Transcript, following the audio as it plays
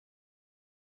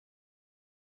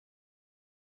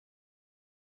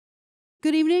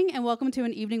Good evening, and welcome to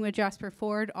An Evening with Jasper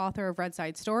Fforde, author of Red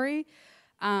Side Story.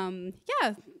 Yeah,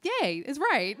 yay is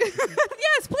right.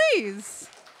 Yes, please.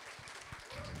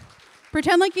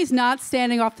 Pretend like he's not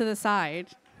standing off to the side.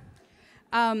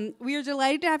 We are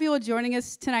delighted to have you all joining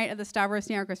us tonight at the Stavros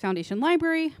Niarchos Foundation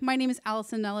Library. My name is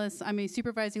Allison Nellis. I'm a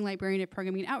supervising librarian at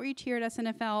Programming and Outreach here at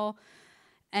SNFL.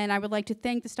 And I would like to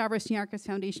thank the Stavros Niarchos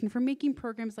Foundation for making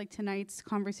programs like tonight's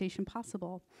conversation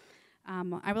possible.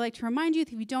 I would like to remind you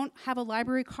that if you don't have a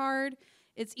library card,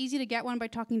 it's easy to get one by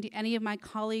talking to any of my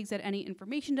colleagues at any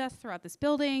information desk throughout this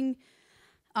building.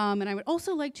 And I would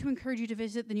also like to encourage you to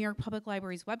visit the New York Public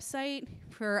Library's website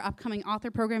for upcoming author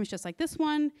programs just like this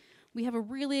one. We have a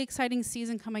really exciting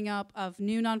season coming up of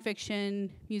new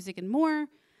nonfiction, music, and more.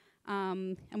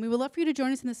 And we would love for you to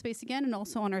join us in this space again and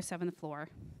also on our 7th floor.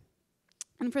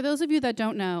 And for those of you that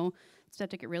don't know, it's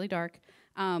about to get really dark,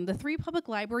 the 3 public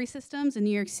library systems in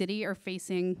New York City are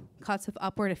facing cuts of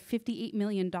upward of $58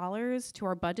 million to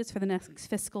our budgets for the next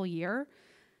fiscal year.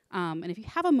 And if you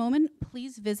have a moment,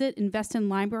 please visit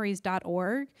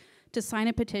investinlibraries.org to sign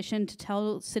a petition to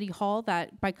tell City Hall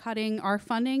that by cutting our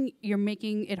funding, you're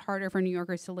making it harder for New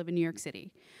Yorkers to live in New York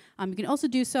City. You can also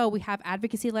do so. We have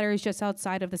advocacy letters just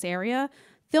outside of this area.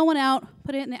 Fill one out,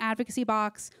 put it in the advocacy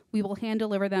box. We will hand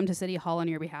deliver them to City Hall on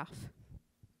your behalf.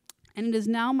 And it is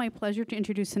now my pleasure to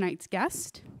introduce tonight's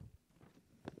guest.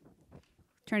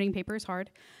 Turning paper is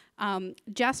hard.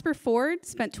 Jasper Fforde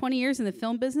spent 20 years in the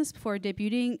film business before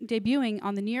debuting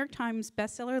on the New York Times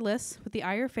bestseller list with The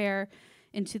Eye Affair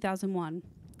in 2001.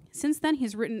 Since then,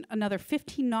 he's written another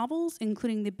 15 novels,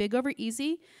 including The Big Over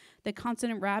Easy, The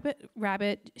Consonant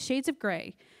Rabbit, Shades of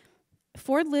Grey.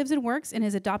 Fforde lives and works in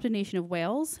his adopted nation of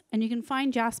Wales, and you can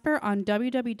find Jasper on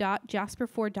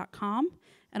www.jasperfforde.com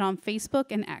and on Facebook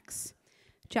and X.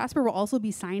 Jasper will also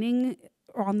be signing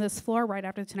on this floor right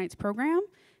after tonight's program.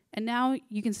 And now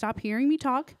you can stop hearing me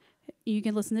talk. You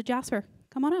can listen to Jasper.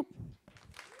 Come on up.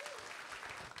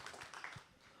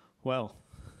 Well,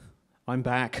 I'm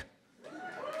back.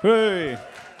 Hey!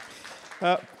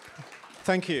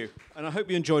 Thank you. And I hope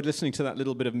you enjoyed listening to that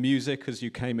little bit of music as you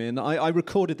came in. I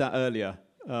recorded that earlier.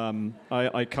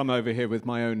 I come over here with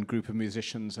my own group of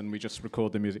musicians and we just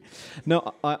record the music.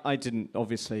 No, I didn't,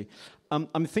 obviously.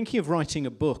 I'm thinking of writing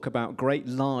a book about great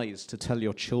lies to tell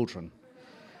your children.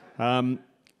 We're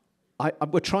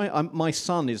trying. My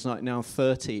son is now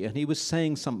 30, and he was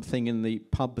saying something in the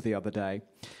pub the other day,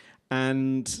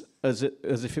 and as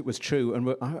if it was true.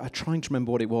 And I'm trying to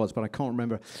remember what it was, but I can't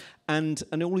remember. And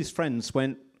all his friends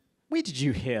went, "Where did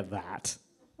you hear that?"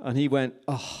 And he went,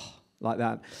 "Oh," like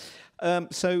that.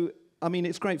 So I mean,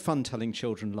 it's great fun telling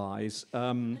children lies.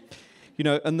 You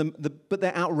know, and but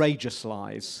they're outrageous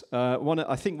lies.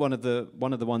 I think one of the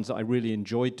ones that I really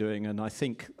enjoyed doing, and I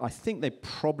think they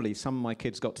probably, some of my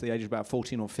kids got to the age of about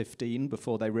 14 or 15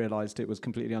 before they realised it was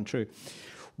completely untrue,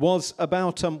 was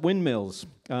about windmills.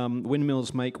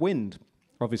 Windmills make wind,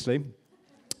 obviously,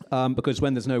 because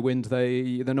when there's no wind,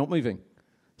 they're not moving.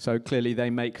 So clearly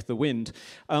they make the wind.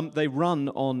 They run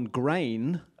on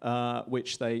grain,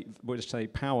 which they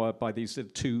power by these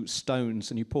 2 stones,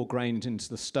 and you pour grain into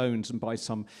the stones, and by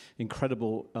some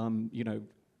incredible,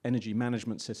 energy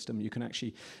management system, you can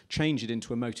actually change it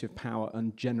into emotive power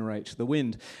and generate the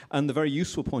wind. And the very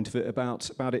useful point of it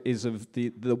about it is of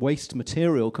the waste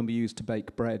material can be used to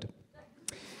bake bread.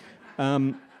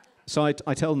 So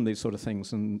I tell them these sort of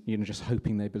things, and just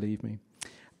hoping they believe me.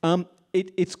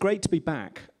 It's great to be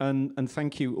back, and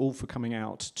thank you all for coming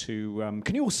out to...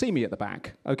 can you all see me at the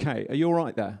back? Okay, are you all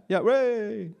right there? Yeah,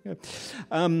 hooray! Yeah.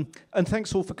 And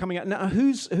thanks all for coming out. Now,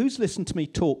 who's listened to me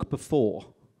talk before?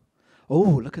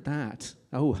 Oh, look at that.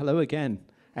 Oh, hello again.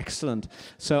 Excellent.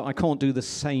 So I can't do the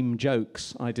same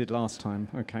jokes I did last time.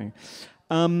 Okay.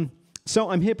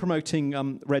 So I'm here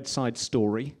promoting Red Side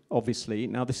Story, obviously.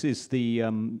 Now, this is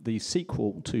the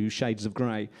sequel to Shades of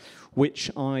Grey,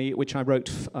 which I wrote,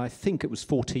 I think it was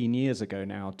 14 years ago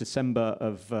now, December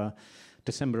of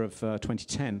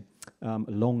 2010, a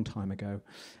long time ago.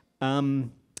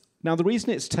 Now, the reason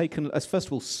it's taken, first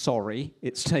of all, sorry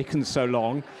it's taken so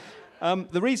long.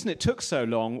 The reason it took so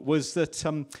long was that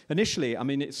initially, I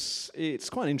mean, it's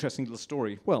quite an interesting little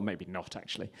story. Well, maybe not,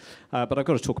 actually. But I've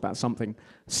got to talk about something.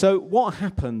 So what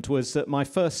happened was that my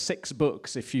first 6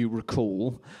 books, if you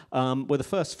recall, were the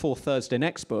first 4 Thursday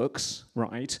Next books,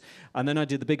 right? And then I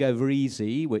did The Big Over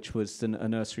Easy, which was a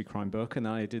nursery crime book. And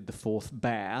then I did The Fourth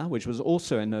Bear, which was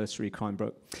also a nursery crime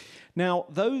book. Now,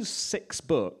 those 6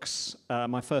 books,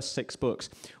 my first 6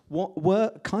 books, were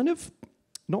kind of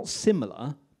not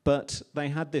similar, but they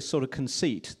had this sort of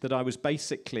conceit that I was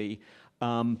basically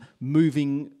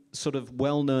moving sort of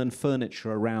well-known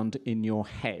furniture around in your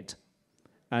head.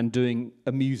 and doing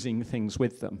amusing things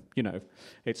with them. You know,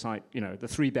 it's like, you know, the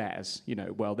three bears, you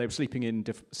know, well, they were sleeping in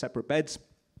separate beds.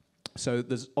 So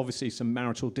there's obviously some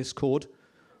marital discord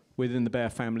within the bear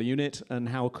family unit, and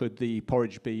how could the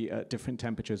porridge be at different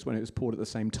temperatures when it was poured at the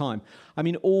same time? I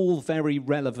mean, all very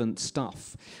relevant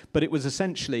stuff. But it was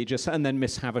essentially just, and then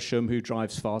Miss Havisham, who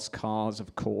drives fast cars,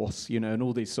 of course, you know, and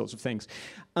all these sorts of things.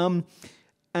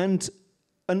 And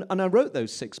I wrote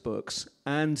those 6 books,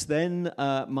 and then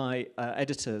my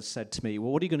editors said to me,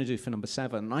 well, what are you going to do for number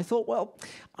 7? And I thought, well,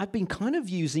 I've been kind of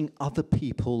using other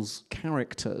people's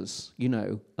characters, you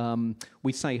know.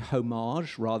 We say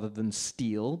homage rather than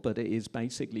steal, but it is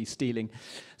basically stealing.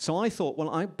 So I thought, well,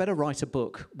 I better write a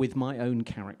book with my own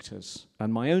characters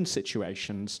and my own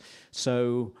situations.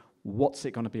 So what's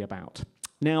it going to be about?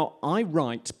 Now, I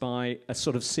write by a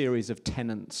sort of series of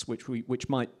tenets, which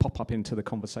might pop up into the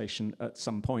conversation at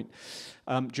some point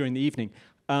during the evening.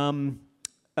 And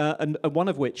one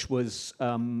of which was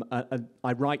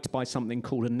I write by something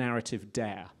called a narrative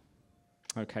dare.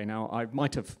 Okay, now, I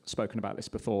might have spoken about this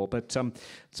before, but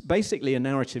it's basically a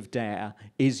narrative dare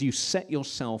is you set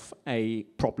yourself a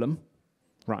problem,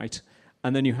 right,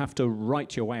 and then you have to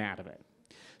write your way out of it.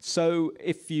 So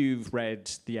if you've read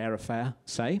The Eyre Affair,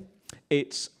 say,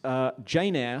 it's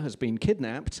Jane Eyre has been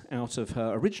kidnapped out of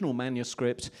her original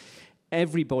manuscript.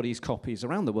 Everybody's copies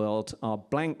around the world are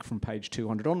blank from page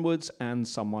 200 onwards, and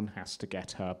someone has to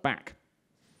get her back.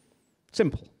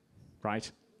 Simple,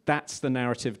 right? That's the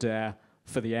narrative dare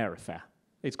for The Eyre Affair.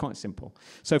 It's quite simple.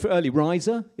 So for Early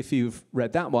Riser, if you've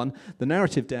read that one, the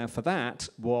narrative dare for that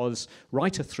was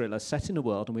write a thriller set in a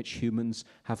world in which humans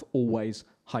have always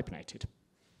hibernated.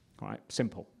 All right,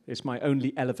 simple. It's my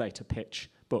only elevator pitch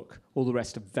book. All the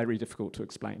rest are very difficult to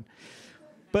explain.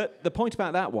 But the point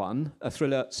about that one, a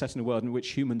thriller set in a world in which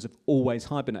humans have always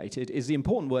hibernated, is the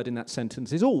important word in that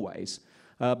sentence is always,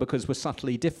 because we're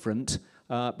subtly different,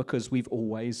 because we've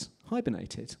always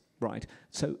hibernated, right?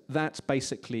 So that's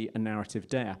basically a narrative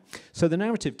dare. So the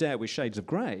narrative dare with Shades of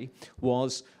Grey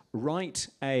was write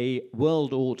a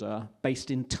world order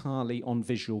based entirely on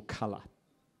visual colour,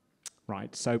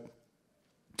 right? So,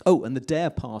 oh, and the dare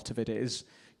part of it is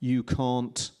you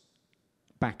can't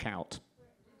back out.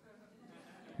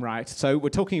 Right, so we're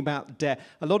talking about dare.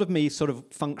 A lot of me sort of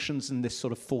functions in this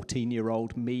sort of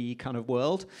 14-year-old me kind of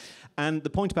world. And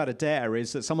the point about a dare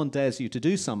is that someone dares you to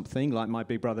do something, like my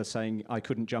big brother saying I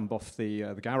couldn't jump off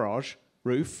the garage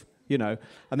roof, you know,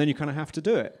 and then you kind of have to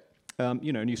do it.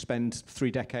 You know, and you spend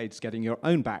 3 decades getting your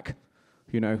own back,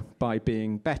 you know, by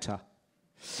being better.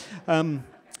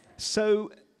 So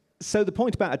the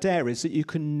point about a dare is that you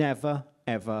can never,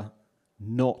 ever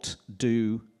not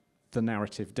do the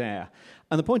narrative dare.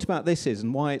 And the point about this is,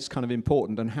 and why it's kind of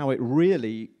important, and how it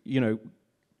really, you know,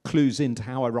 clues into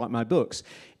how I write my books,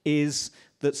 is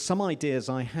that some ideas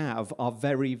I have are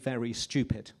very, very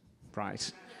stupid,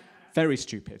 right? Very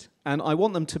stupid. And I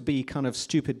want them to be kind of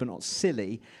stupid but not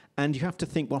silly. And you have to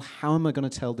think, well, how am I going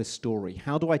to tell this story?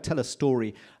 How do I tell a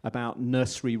story about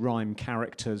nursery rhyme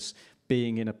characters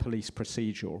being in a police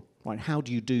procedural, right? How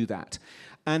do you do that?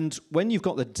 And when you've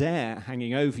got the dare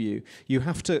hanging over you, you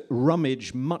have to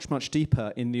rummage much, much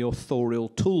deeper in the authorial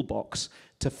toolbox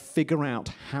to figure out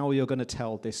how you're going to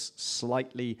tell this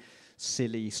slightly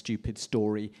silly, stupid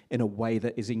story in a way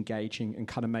that is engaging and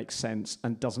kind of makes sense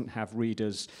and doesn't have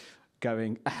readers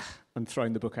going, and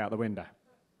throwing the book out the window.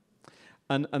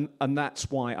 And that's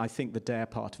why I think the dare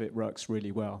part of it works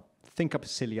really well. Think up a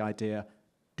silly idea.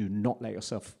 Do not let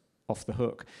yourself off the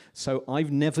hook. So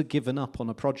I've never given up on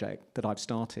a project that I've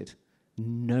started,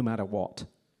 no matter what,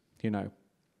 you know.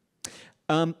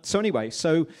 So anyway,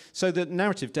 so the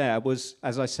narrative dare was,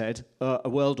 as I said, a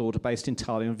world order based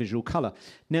entirely on visual colour.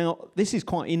 Now, this is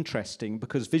quite interesting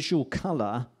because visual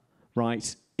colour,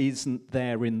 right, isn't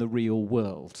there in the real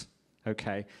world,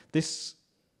 okay? This,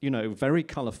 you know, very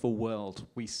colourful world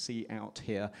we see out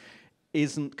here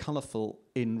isn't colourful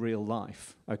in real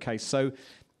life, okay? So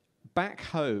back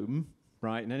home,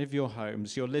 right, in any of your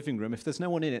homes, your living room, if there's no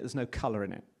one in it, there's no colour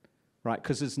in it, right,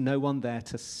 because there's no one there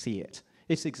to see it.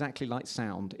 It's exactly like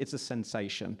sound. It's a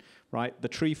sensation, right? The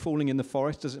tree falling in the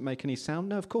forest, does it make any sound?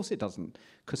 No, of course it doesn't,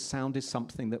 because sound is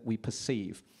something that we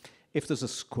perceive. If there's a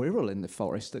squirrel in the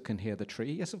forest that can hear the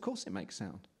tree, yes, of course it makes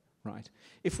sound, right?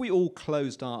 If we all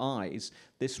closed our eyes,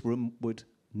 this room would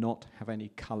not have any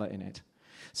colour in it.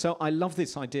 So I love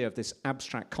this idea of this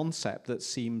abstract concept that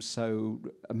seems so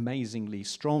amazingly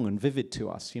strong and vivid to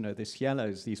us, this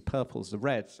yellows, these purples, the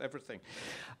reds, everything.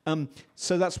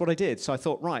 So that's what I did. So I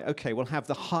thought, right, okay, we'll have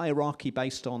the hierarchy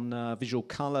based on visual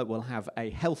color. We'll have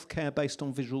a healthcare based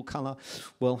on visual color.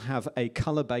 We'll have a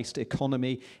color-based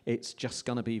economy. It's just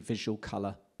going to be visual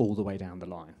color all the way down the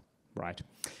line, right?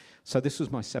 So this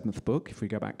was my 7th book, if we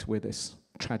go back to where this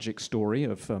tragic story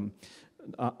of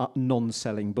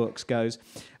non-selling books goes.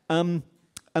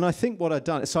 And I think what I'd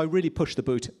done, so I really pushed the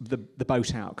boat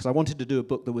out, because I wanted to do a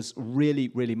book that was really,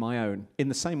 really my own, in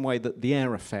the same way that The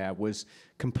Air Affair was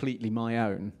completely my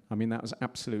own. I mean, that was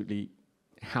absolutely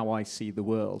how I see the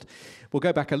world. We'll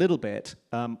go back a little bit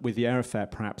with The Air Affair,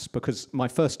 perhaps, because my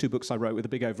first 2 books I wrote were The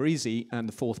Big Over Easy and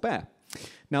The Fourth Bear.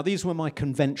 Now, these were my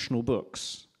conventional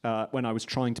books. When I was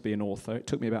trying to be an author. It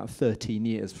took me about 13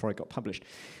 years before I got published.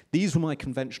 These were my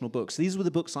conventional books. These were the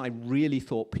books I really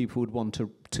thought people would want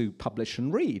to publish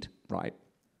and read, right?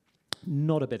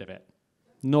 Not a bit of it.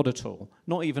 Not at all.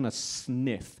 Not even a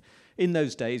sniff. In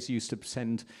those days, you used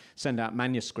to send out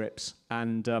manuscripts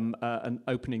and an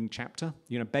opening chapter,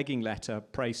 begging letter,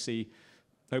 précis,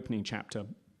 opening chapter,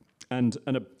 and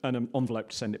an envelope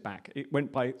to send it back. It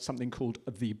went by something called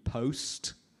the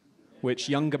post, which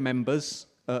younger members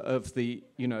of the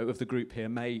group here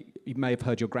you may have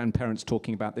heard your grandparents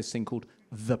talking about this thing called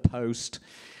the post.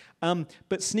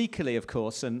 But sneakily, of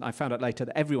course, and I found out later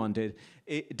that everyone did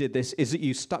this, is that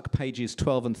you stuck pages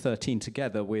 12 and 13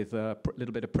 together with a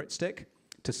little bit of Pritt stick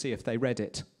to see if they read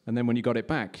it. And then when you got it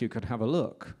back, you could have a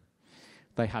look.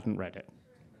 They hadn't read it,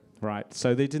 right?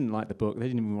 So they didn't like the book. They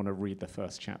didn't even want to read the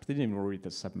first chapter. They didn't even read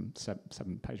the seven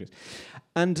pages.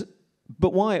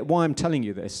 But why I'm telling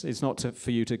you this is not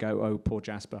for you to go, oh, poor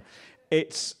Jasper.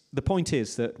 The point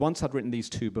is that once I'd written these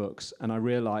 2 books and I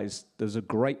realized there's a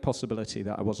great possibility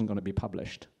that I wasn't going to be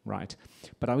published, right?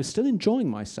 But I was still enjoying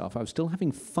myself. I was still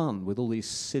having fun with all these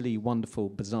silly, wonderful,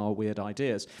 bizarre, weird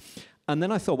ideas. And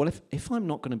then I thought, well, if I'm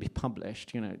not going to be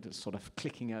published, just sort of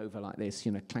clicking over like this,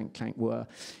 clank, clank, whir.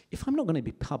 If I'm not going to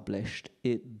be published,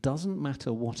 it doesn't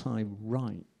matter what I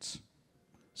write.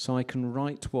 So I can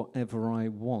write whatever I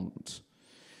want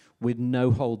with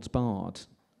no holds barred.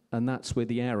 And that's where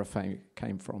The Air Affair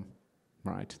came from,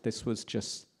 right? This was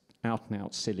just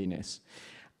out-and-out silliness.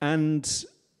 And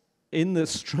in the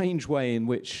strange way in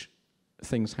which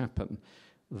things happen,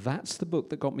 that's the book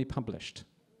that got me published.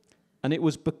 And it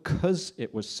was because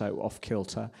it was so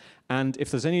off-kilter. And if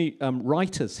there's any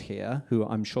writers here, who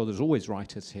I'm sure there's always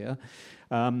writers here,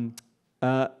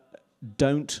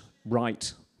 don't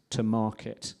write to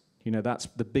market. That's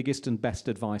the biggest and best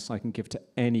advice I can give to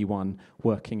anyone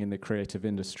working in the creative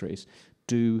industries.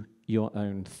 Do your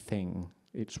own thing.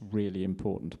 It's really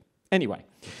important. Anyway,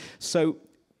 so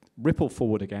ripple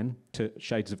forward again to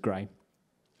Shades of Grey.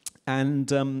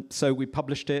 And so we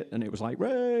published it, and it was like,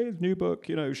 Ray, new book,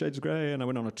 Shades of Grey. And I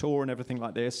went on a tour and everything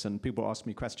like this, and people asked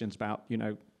me questions about,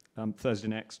 Thursday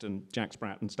Next and Jack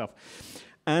Sprat and stuff.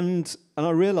 And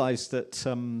I realized that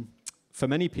for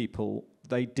many people,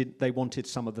 they wanted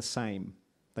some of the same.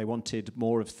 They wanted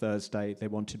more of Thursday. They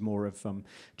wanted more of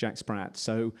Jack Sprat.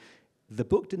 So the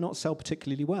book did not sell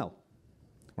particularly well,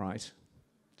 right?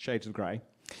 Shades of Grey.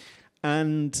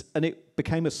 And it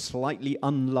became a slightly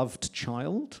unloved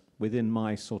child within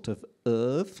my sort of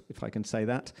earth, if I can say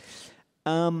that.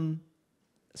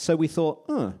 So we thought,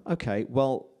 okay,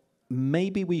 well,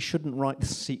 maybe we shouldn't write the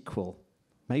sequel.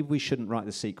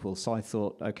 So I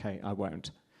thought, okay, I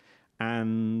won't.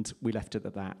 And we left it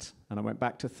at that. And I went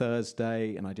back to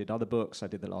Thursday, and I did other books. I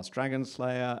did The Last Dragon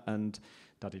Slayer, and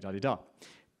da-di-da-di-da.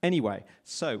 Anyway,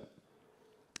 so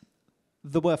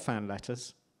there were fan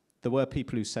letters. There were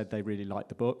people who said they really liked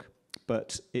the book,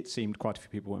 but it seemed quite a few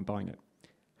people weren't buying it.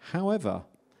 However,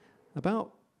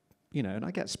 about, and I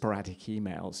get sporadic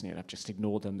emails, I've just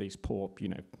ignored them, these poor,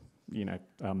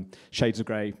 Shades of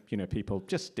Grey, people,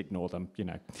 just ignore them,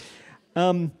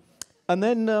 And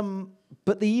then,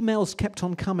 but the emails kept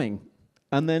on coming.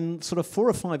 And then sort of 4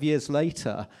 or 5 years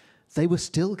later, they were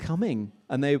still coming.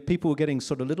 And people were getting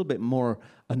sort of a little bit more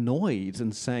annoyed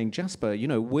and saying, Jasper,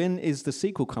 when is the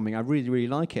sequel coming? I really, really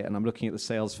like it. And I'm looking at the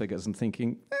sales figures and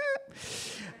thinking,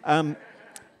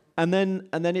 And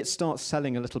then it starts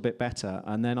selling a little bit better,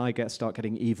 and then I start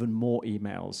getting even more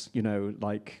emails,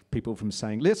 like people from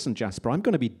saying, listen, Jasper, I'm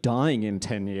going to be dying in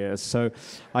 10 years, so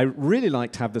I really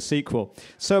like to have the sequel.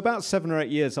 So about 7 or 8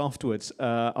 years afterwards,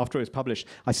 after it was published,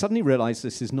 I suddenly realized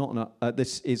this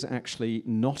is actually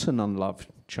not an unloved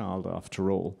child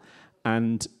after all,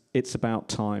 and it's about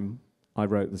time I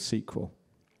wrote the sequel.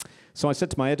 So I said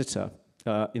to my editor,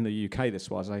 in the UK this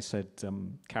was, I said,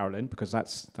 Carolyn, because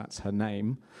that's her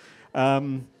name,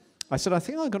 I said, I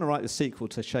think I'm going to write the sequel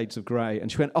to Shades of Grey.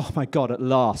 And she went, oh, my God, at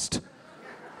last.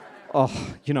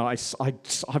 Oh, you know,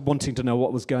 I'm wanting to know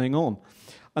what was going on.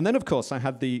 And then, of course, I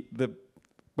had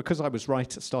because I was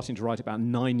starting to write about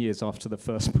 9 years after the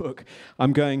first book,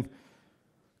 I'm going,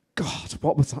 God,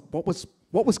 what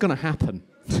was going to happen?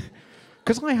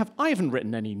 Because I haven't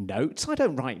written any notes. I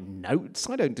don't write notes.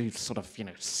 I don't do sort of,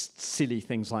 silly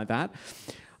things like that.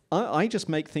 I just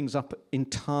make things up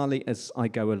entirely as I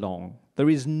go along. There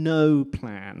is no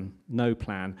plan.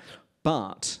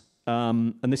 But,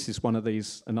 and this is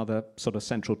another sort of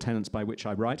central tenets by which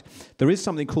I write, there is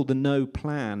something called the no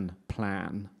plan,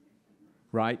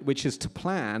 right? Which is to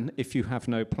plan if you have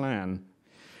no plan.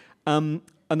 And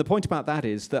the point about that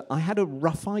is that I had a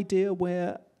rough idea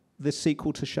where the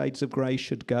sequel to Shades of Grey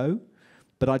should go,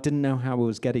 but I didn't know how I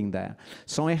was getting there.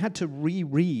 So I had to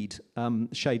reread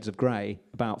Shades of Grey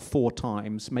about 4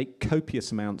 times, make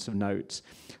copious amounts of notes,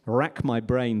 rack my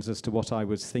brains as to what I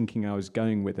was thinking I was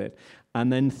going with it,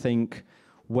 and then think,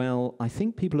 well, I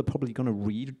think people are probably going to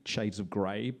read Shades of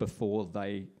Grey before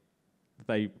they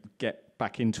get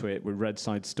back into it with Red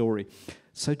Side Story.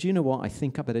 So do you know what? I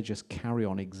think I better just carry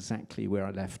on exactly where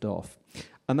I left off.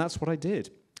 And that's what I did.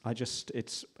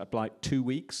 It's like 2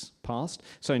 weeks past.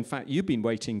 So in fact, you've been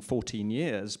waiting 14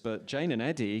 years, but Jane and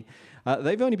Eddie,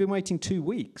 they've only been waiting 2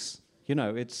 weeks.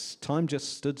 It's time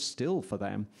just stood still for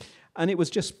them. And it was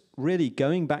just really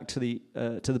going back to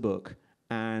the book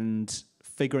and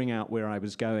figuring out where I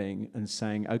was going and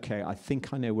saying, okay, I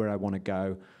think I know where I want to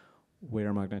go. Where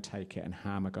am I going to take it and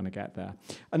how am I going to get there?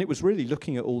 And it was really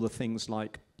looking at all the things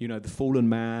like, the fallen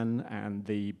man and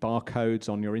the barcodes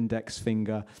on your index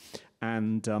finger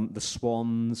and the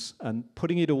swans, and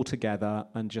putting it all together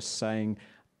and just saying,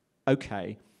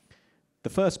 okay, the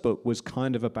first book was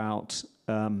kind of about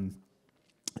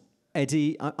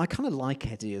Eddie. I kind of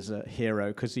like Eddie as a hero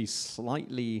because he's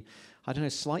slightly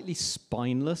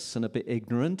spineless and a bit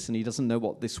ignorant, and he doesn't know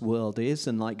what this world is,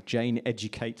 and like Jane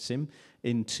educates him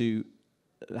into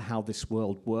how this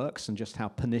world works and just how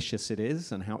pernicious it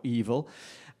is and how evil.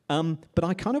 But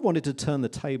I kind of wanted to turn the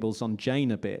tables on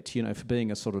Jane a bit, for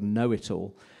being a sort of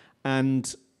know-it-all.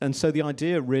 And so the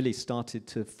idea really started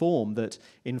to form that,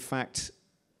 in fact,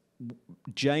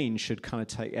 Jane should kind of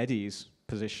take Eddie's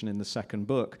position in the second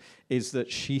book, is that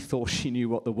she thought she knew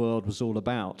what the world was all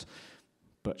about,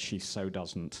 but she so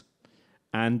doesn't.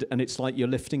 And it's like you're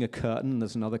lifting a curtain, and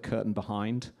there's another curtain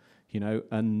behind,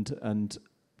 and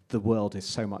the world is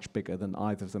so much bigger than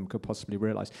either of them could possibly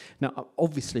realize. Now, I'm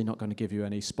obviously not going to give you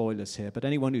any spoilers here, but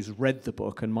anyone who's read the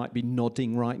book and might be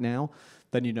nodding right now,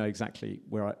 then you know exactly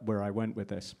where I went with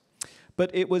this.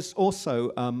 But it was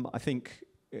also, I think,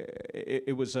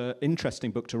 it was an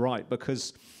interesting book to write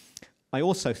because I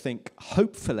also think,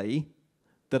 hopefully,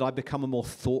 that I've become a more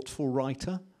thoughtful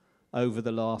writer over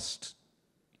the last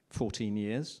 14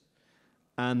 years,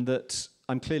 and that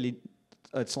I'm clearly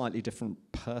a slightly different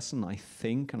person, I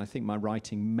think, and I think my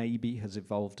writing maybe has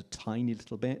evolved a tiny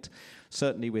little bit,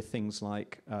 certainly with things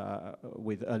like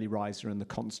with Early Riser and The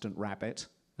Constant Rabbit.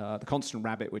 The Constant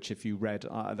Rabbit, which if you read,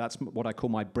 that's what I call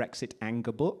my Brexit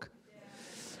anger book.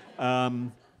 Yeah.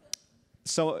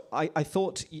 So I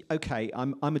thought, okay,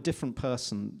 I'm a different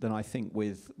person than I think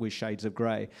with Shades of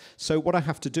Grey. So what I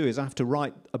have to do is I have to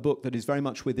write a book that is very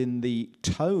much within the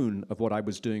tone of what I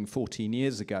was doing 14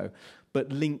 years ago, but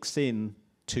links in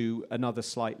to another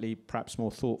slightly, perhaps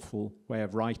more thoughtful way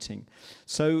of writing.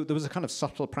 So there was a kind of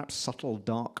subtle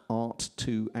dark art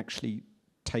to actually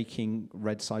taking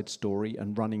Red Side Story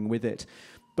and running with it,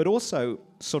 but also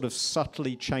sort of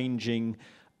subtly changing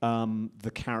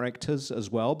the characters as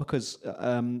well, because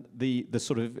the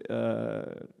sort of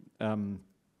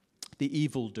the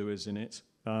evildoers in it,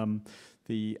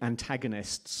 the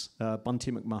antagonists,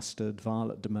 Bunty McMustard,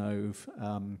 Violet de Mauve,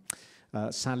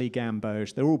 Sally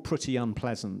Gamboge, they're all pretty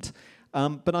unpleasant.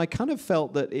 But I kind of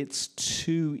felt that it's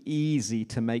too easy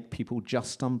to make people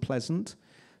just unpleasant.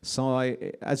 So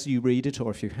as you read it, or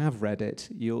if you have read it,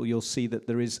 you'll see that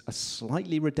there is a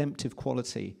slightly redemptive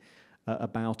quality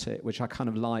about it, which I kind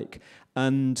of like.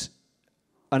 And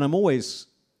I'm always,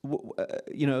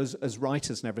 as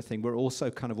writers and everything, we're also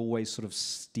kind of always sort of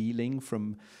stealing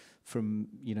from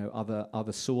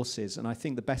other sources. And I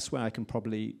think the best way I can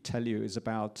probably tell you is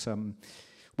about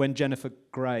when Jennifer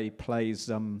Grey plays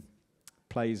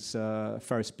Ferris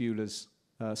Bueller's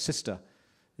sister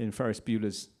in Ferris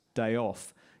Bueller's Day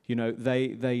Off.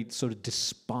 They sort of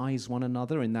despise one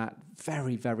another in that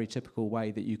very, very typical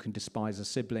way that you can despise a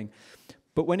sibling.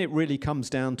 But when it really comes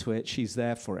down to it, she's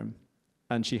there for him.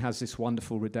 And she has this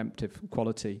wonderful redemptive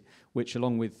quality, which,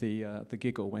 along with the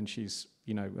giggle when she's,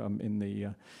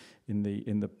 in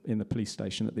in the police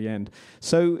station at the end.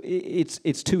 So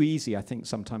it's too easy, I think,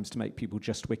 sometimes to make people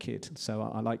just wicked.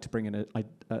 So I like to bring in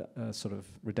a sort of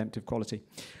redemptive quality.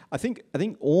 I think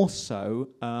also,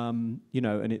 you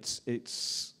know, and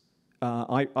it's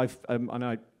I've and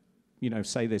I, you know,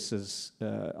 say this as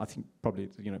I think probably,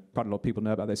 you know, quite a lot of people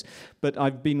know about this, but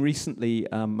I've been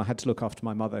recently I had to look after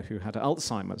my mother who had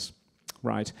Alzheimer's.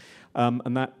 Right,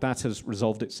 and that has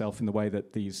resolved itself in the way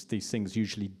that these things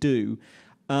usually do.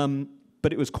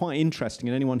 But it was quite interesting,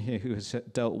 and anyone here who has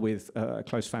dealt with a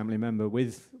close family member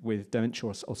with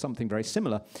dementia or something very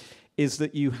similar, is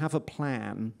that you have a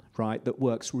plan, right, that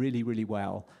works really, really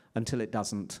well until it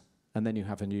doesn't, and then you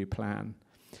have a new plan.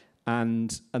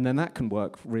 And then that can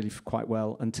work really quite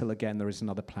well until, again, there is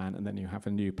another plan, and then you have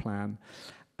a new plan.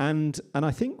 And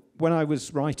I think when I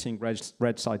was writing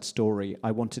Red Side Story, I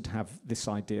wanted to have this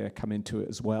idea come into it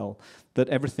as well, that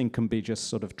everything can be just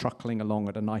sort of truckling along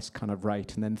at a nice kind of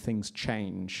rate, and then things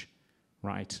change,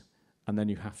 right? And then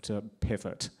you have to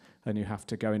pivot, and you have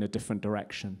to go in a different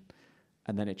direction,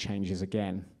 and then it changes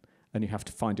again, and you have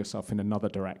to find yourself in another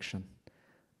direction,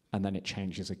 and then it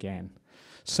changes again.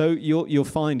 So you'll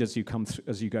find as you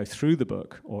go through the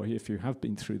book, or if you have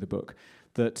been through the book,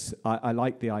 that I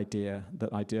like the idea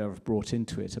I've brought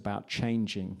into it about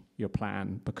changing your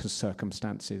plan because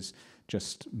circumstances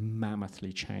just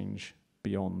mammothly change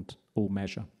beyond all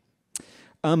measure.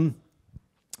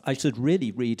 I should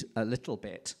really read a little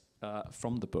bit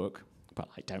from the book, but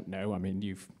I don't know. I mean,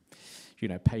 you've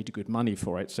paid good money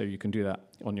for it, so you can do that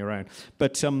on your own.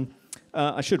 But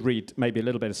I should read maybe a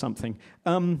little bit of something,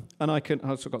 and I've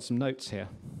also got some notes here.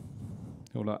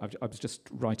 I was just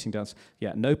writing down,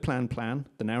 no plan,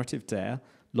 the narrative dare,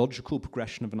 logical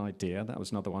progression of an idea, that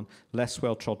was another one, less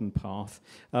well-trodden path.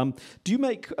 Do you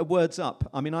make words up?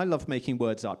 I mean, I love making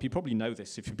words up. You probably know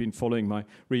this if you've been following my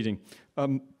reading.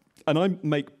 And I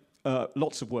make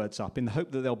lots of words up in the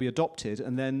hope that they'll be adopted,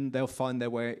 and then they'll find their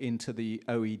way into the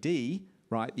OED,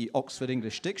 right, the Oxford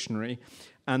English Dictionary,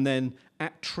 and then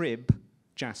at Trib,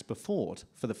 Jasper Fforde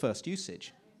for the first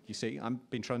usage. You see, I've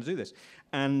been trying to do this.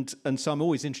 And so I'm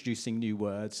always introducing new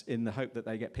words in the hope that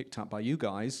they get picked up by you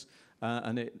guys,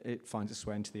 and it finds its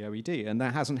way into the OED. And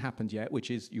that hasn't happened yet,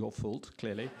 which is your fault,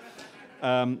 clearly,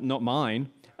 not mine.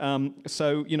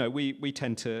 So, you know, we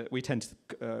tend to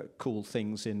call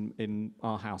things in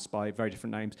our house by very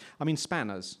different names. I mean,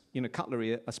 spanners, you know,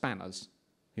 cutlery are spanners.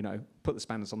 You know, put the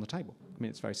spanners on the table. I mean,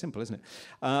 it's very simple, isn't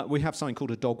it? We have something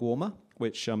called a dog warmer,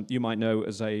 which you might know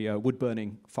as a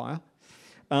wood-burning fire.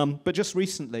 But just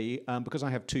recently, because I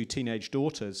have two teenage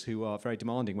daughters who are very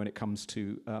demanding when it comes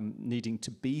to needing to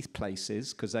be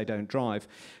places because they don't drive,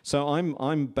 so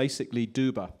I'm basically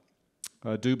Duber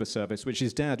service, which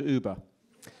is Dad Uber.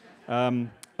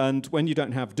 And when you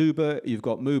don't have Duber, you've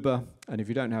got Muber, and if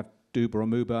you don't have Duber or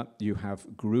Muber, you have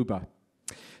Gruber.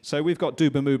 So we've got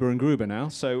Duber, Muber, and Gruber now.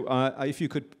 So if you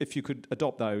could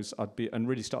adopt those, and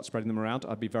really start spreading them around,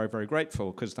 I'd be very, very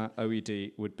grateful, because that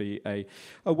OED would be a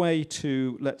way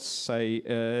to, let's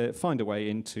say, find a way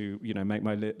into, you know, make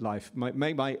my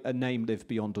name live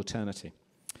beyond eternity,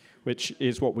 which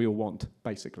is what we all want,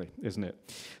 basically, isn't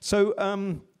it? So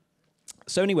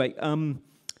anyway,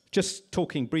 just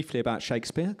talking briefly about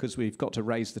Shakespeare, because we've got to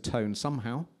raise the tone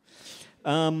somehow.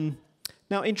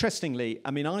 Now, interestingly,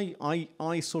 I mean,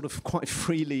 I sort of quite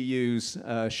freely use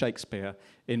Shakespeare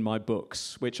in my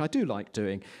books, which I do like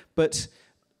doing. But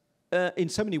in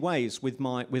so many ways, with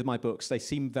my books, they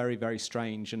seem very, very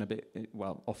strange and a bit,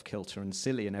 well, off-kilter and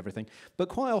silly and everything. But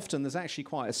quite often, there's actually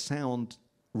quite a sound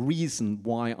reason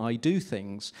why I do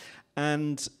things.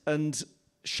 And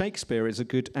Shakespeare is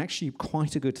actually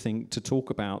quite a good thing to talk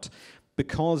about,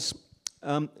 because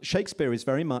Shakespeare is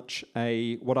very much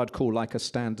what I'd call like a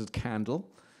standard candle.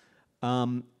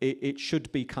 It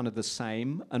should be kind of the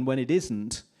same, and when it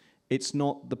isn't, it's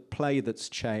not the play that's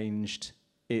changed,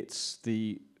 it's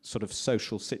the sort of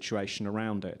social situation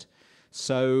around it.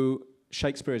 So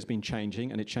Shakespeare has been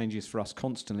changing, and it changes for us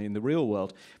constantly in the real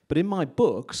world. But in my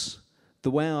books,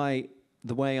 the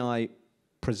way I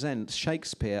present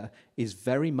Shakespeare is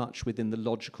very much within the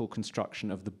logical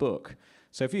construction of the book.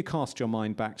 So if you cast your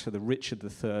mind back to the Richard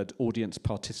III audience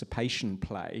participation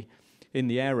play in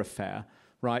the Air Affair,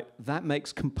 right, that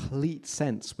makes complete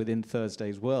sense within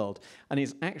Thursday's world, and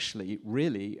is actually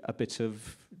really a bit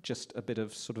of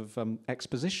sort of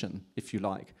exposition, if you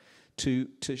like, to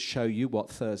show you what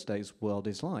Thursday's world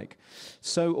is like.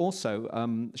 So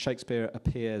also Shakespeare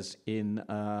appears in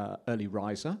Early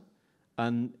Riser,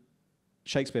 and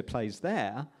Shakespeare plays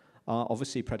there are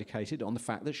obviously predicated on the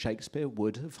fact that Shakespeare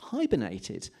would have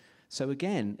hibernated. So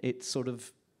again, it sort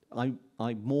of I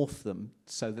morph them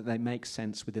so that they make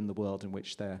sense within the world in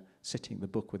which they're sitting, the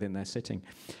book within their sitting.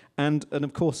 And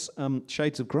of course,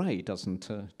 Shades of Grey doesn't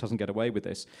get away with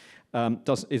this,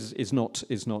 is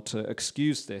not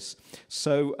excuse this.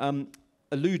 So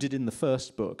alluded in the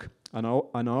first book, and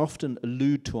I often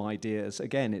allude to ideas.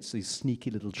 Again, it's these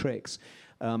sneaky little tricks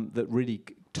that really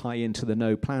tie into the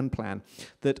no plan,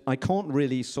 that I can't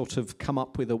really sort of come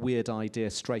up with a weird idea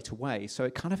straight away. So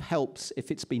it kind of helps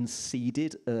if it's been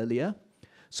seeded earlier.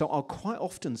 So I'll quite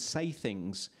often say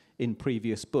things in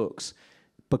previous books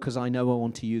because I know I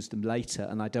want to use them later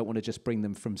and I don't want to just bring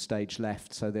them from stage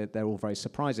left, so they're all very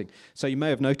surprising. So you may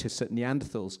have noticed that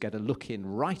Neanderthals get a look in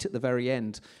right at the very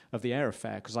end of the air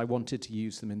affair because I wanted to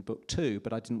use them in book 2,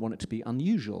 but I didn't want it to be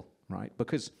unusual, right?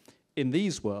 Because in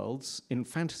these worlds, in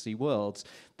fantasy worlds,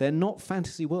 they're not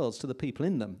fantasy worlds to the people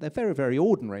in them. They're very, very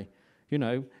ordinary. You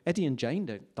know, Eddie and Jane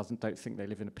don't think they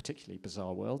live in a particularly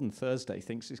bizarre world, and Thursday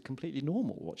thinks it's completely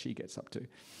normal what she gets up to.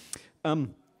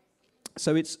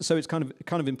 So it's kind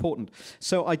of important.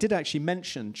 So I did actually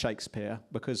mention Shakespeare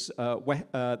because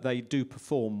they do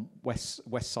perform West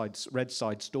Side's Red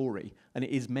Side Story, and it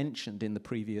is mentioned in the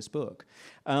previous book.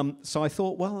 So I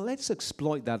thought, well, let's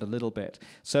exploit that a little bit.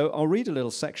 So I'll read a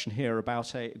little section here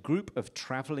about a group of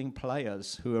travelling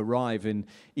players who arrive in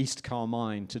East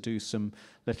Carmine to do some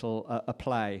little a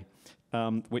play,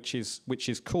 which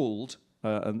is called.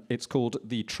 It's called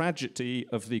The Tragedy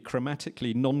of the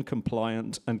Chromatically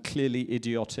Non-Compliant and Clearly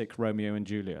Idiotic Romeo and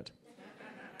Juliet.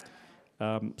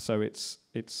 So it's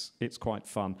quite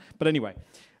fun. But anyway,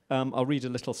 I'll read a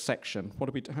little section. How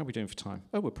are we doing for time?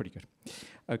 Oh, we're pretty good.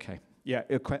 Okay. Yeah,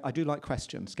 I do like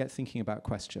questions. Get thinking about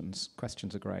questions.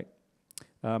 Questions are great.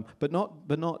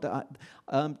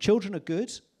 Children are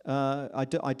good.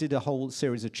 I did a whole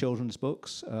series of children's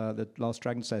books, the Last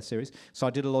Dragon Slayer series. So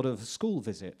I did a lot of school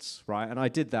visits, right? And I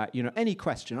did that, any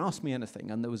question, ask me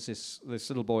anything. And there was this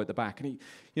little boy at the back, and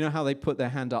he, how they put their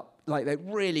hand up, like they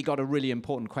really got a really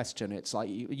important question. It's like,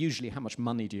 usually, how much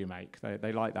money do you make?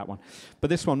 They like that one. But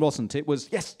this one wasn't. It was,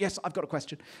 yes, I've got a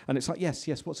question. And it's like, yes,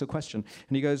 what's the question?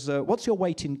 And he goes, what's your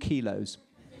weight in kilos?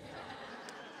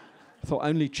 I thought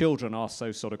only children ask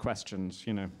those sort of questions,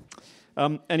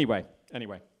 Anyway.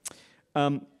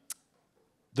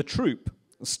 The troupe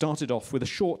started off with a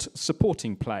short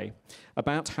supporting play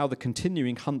about how the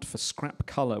continuing hunt for scrap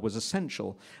colour was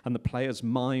essential, and the players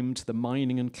mimed the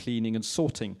mining and cleaning and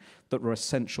sorting that were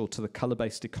essential to the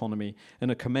colour-based economy in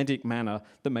a comedic manner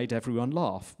that made everyone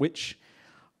laugh, which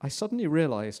I suddenly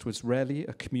realised was rarely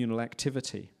a communal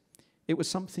activity. It was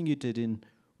something you did in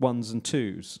ones and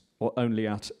twos, or only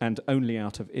out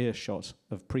of earshot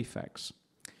of prefects.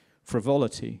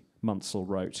 Frivolity, Munsell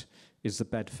wrote, is the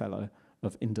bedfellow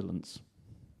of indolence.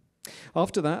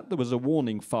 After that, there was a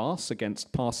warning farce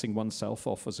against passing oneself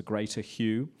off as a greater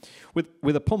Hugh,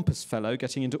 with a pompous fellow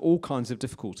getting into all kinds of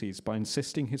difficulties by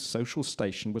insisting his social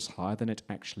station was higher than it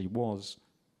actually was.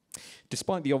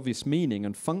 Despite the obvious meaning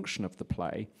and function of the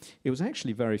play, it was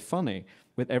actually very funny,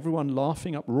 with everyone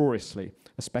laughing uproariously,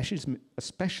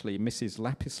 especially Mrs.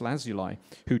 Lapis Lazuli,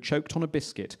 who choked on a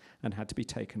biscuit and had to be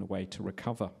taken away to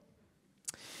recover.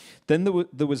 Then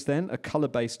there was a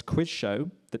colour-based quiz show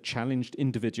that challenged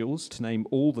individuals to name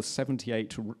all the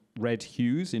 78 red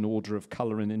hues in order of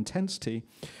colour and intensity,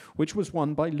 which was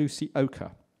won by Lucy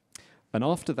Oker. And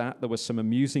after that, there were some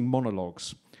amusing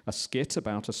monologues, a skit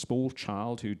about a small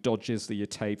child who dodges the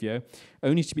Yatavio,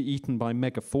 only to be eaten by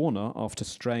megafauna after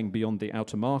straying beyond the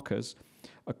outer markers,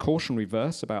 a cautionary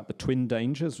verse about the twin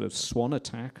dangers of swan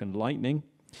attack and lightning,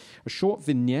 a short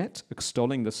vignette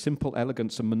extolling the simple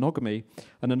elegance of monogamy,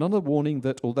 and another warning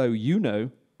that although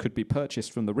could be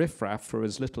purchased from the riffraff for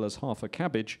as little as half a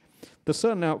cabbage, the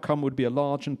certain outcome would be a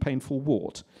large and painful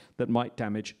wart that might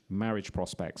damage marriage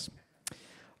prospects.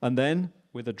 And then,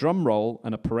 with a drum roll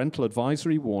and a parental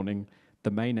advisory warning,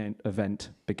 the main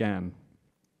event began.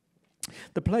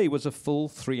 The play was a full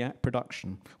 3-act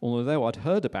production, although I'd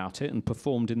heard about it and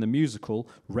performed in the musical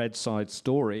Red Side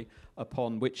Story,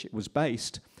 upon which it was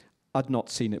based, I'd not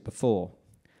seen it before.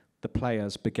 The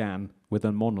players began with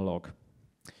a monologue.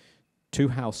 2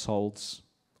 households,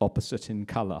 opposite in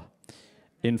colour,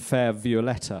 in fair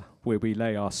Violetta, where we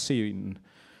lay our scene,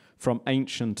 from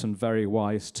ancient and very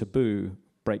wise taboo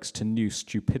breaks to new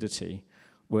stupidity,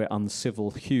 where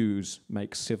uncivil hues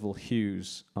make civil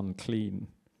hues unclean.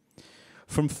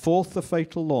 From forth the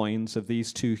fatal loins of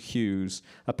these 2 hues,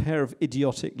 a pair of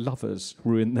idiotic lovers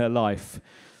ruin their life.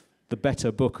 The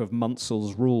better book of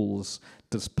Munsell's rules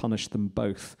does punish them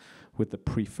both with the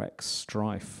prefect's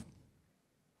strife.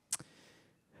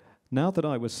 Now that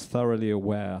I was thoroughly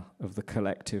aware of the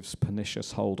collective's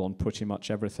pernicious hold on pretty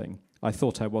much everything, I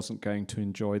thought I wasn't going to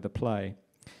enjoy the play.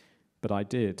 But I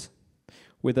did.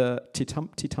 With a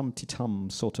ti-tum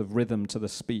sort of rhythm to the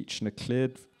speech and a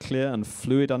clear and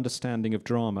fluid understanding of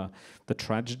drama, the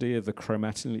tragedy of the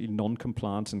chromatically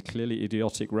non-compliant and clearly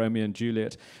idiotic Romeo and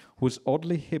Juliet was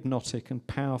oddly hypnotic and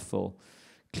powerful.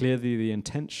 Clearly the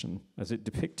intention, as it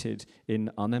depicted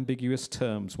in unambiguous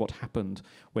terms what happened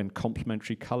when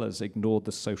complementary colours ignored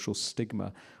the social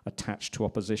stigma attached to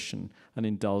opposition and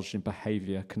indulged in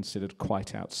behaviour considered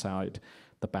quite outside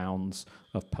the bounds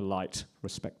of polite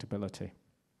respectability.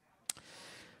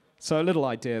 So a little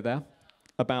idea there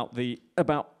about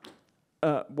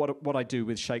what I do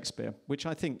with Shakespeare, which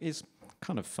I think is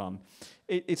kind of fun.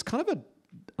 It's kind of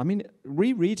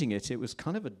rereading it was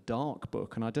kind of a dark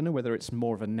book, and I don't know whether it's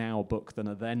more of a now book than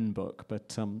a then book,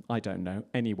 but I don't know.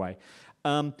 Anyway,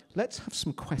 let's have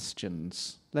some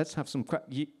questions. Let's have some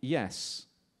yes.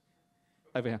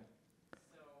 Over here.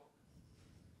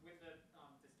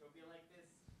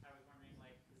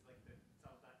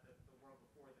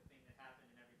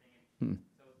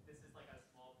 So this is like a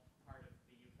small part of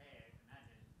the UK, I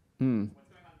imagine. What's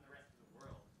going on in the rest of the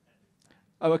world at this time?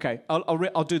 Oh, okay.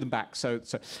 I'll do them back. So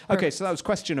that was a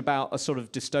question about a sort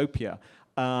of dystopia.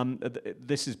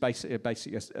 This is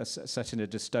basically set in a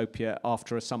dystopia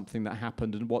after something that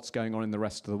happened and what's going on in the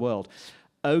rest of the world.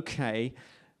 Okay,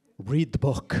 read the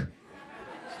book.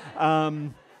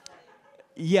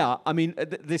 Yeah, I mean,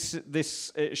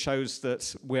 this shows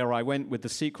that where I went with the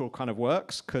sequel kind of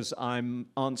works, because I'm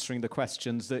answering the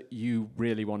questions that you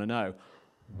really want to know.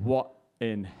 What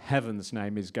in heaven's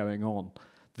name is going on?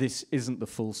 This isn't the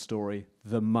full story.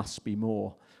 There must be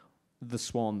more. The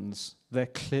swans, they're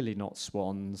clearly not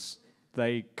swans.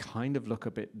 They kind of look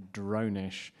a bit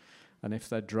dronish. And if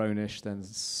they're dronish, then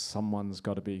someone's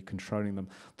got to be controlling them.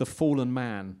 The fallen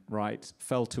man, right,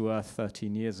 fell to earth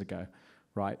 13 years ago,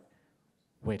 right?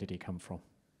 Where did he come from?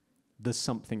 There's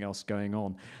something else going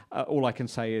on. All I can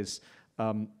say is,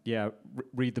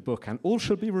 read the book and all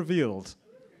shall be revealed.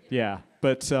 Yeah,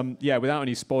 but without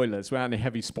any spoilers, without any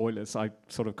heavy spoilers, I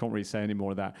sort of can't really say any more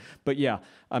of that. But yeah,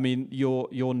 I mean,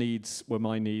 your needs were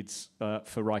my needs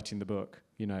for writing the book,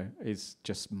 is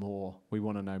just more. We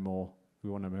want to know more. We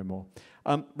want to know more.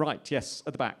 Right, yes,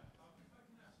 at the back. If I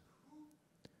can ask, who,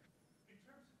 in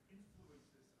terms of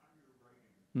influences on your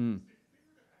writing,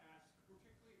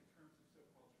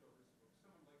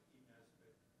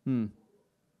 do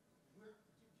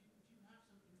you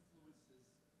have some influences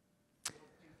or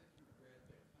things that you've read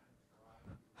that kind of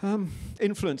drive?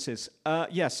 Influences.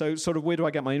 So sort of where do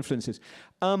I get my influences?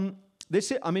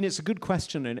 It's a good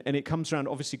question, and it comes around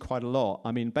obviously quite a lot.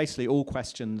 I mean, basically all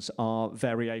questions are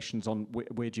variations on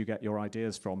where do you get your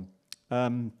ideas from.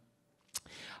 And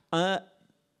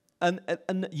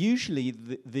usually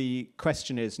the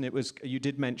question is, and it was, you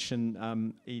did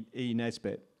mention E.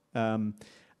 Nesbitt,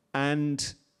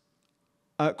 and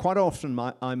quite often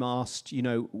I'm asked,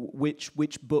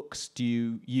 which books do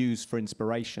you use for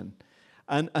inspiration?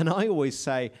 And I always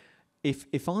say,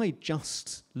 if I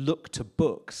just look to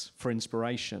books for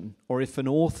inspiration, or if an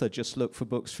author just looked for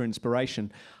books for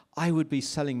inspiration, I would be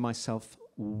selling myself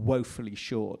woefully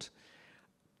short.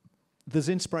 There's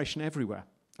inspiration everywhere.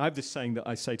 I have this saying that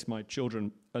I say to my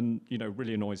children, and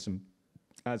really annoys them,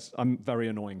 as I'm a very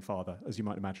annoying father, as you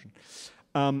might imagine.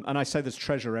 And I say there's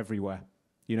treasure everywhere,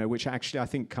 which actually I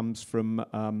think comes from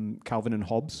Calvin and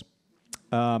Hobbes,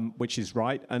 which is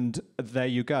right. And there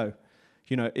you go.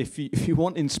 If you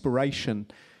want inspiration,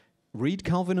 read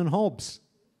Calvin and Hobbes.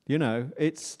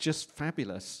 It's just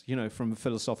fabulous, from a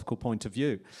philosophical point of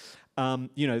view.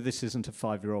 This isn't a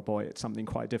 5-year-old boy. It's something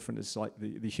quite different. It's like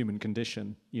the human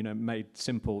condition, made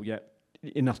simple yet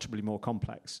inutterably more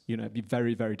complex. It'd be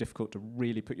very, very difficult to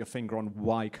really put your finger on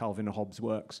why Calvin and Hobbes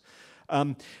works.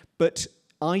 But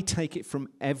I take it from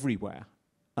everywhere.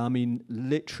 I mean,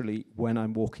 literally, when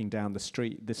I'm walking down the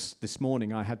street, this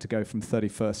morning I had to go from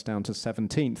 31st down to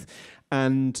 17th,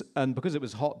 and because it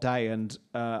was a hot day, and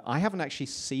I haven't actually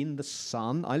seen the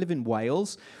sun. I live in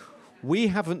Wales. We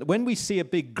haven't. When we see a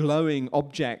big glowing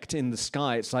object in the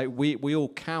sky, it's like we all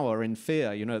cower in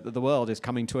fear. That the world is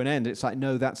coming to an end. It's like,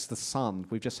 no, that's the sun.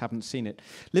 We just haven't seen it.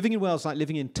 Living in Wales is like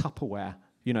living in Tupperware.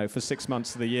 For 6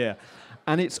 months of the year,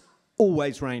 and it's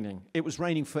always raining. It was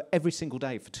raining for every single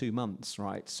day for 2 months,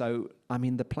 right? So, I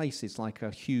mean, the place is like a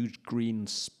huge green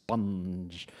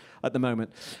sponge at the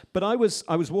moment. But I was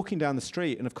walking down the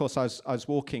street, and of course I was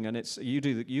walking, and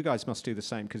you guys must do the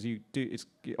same, because it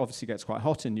obviously gets quite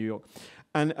hot in New York.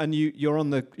 And you're on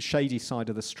the shady side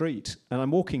of the street, and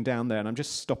I'm walking down there, and I'm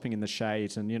just stopping in the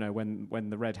shade, and when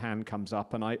the red hand comes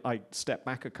up, and I step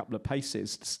back a couple of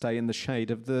paces to stay in the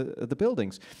shade of the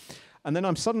buildings, and then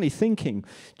I'm suddenly thinking,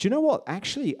 do you know what?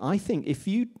 Actually, I think if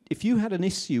you had an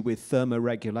issue with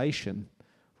thermoregulation,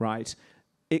 right,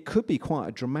 it could be quite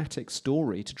a dramatic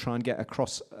story to try and get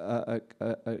across, from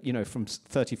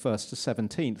 31st to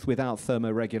 17th without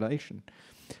thermoregulation.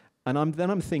 And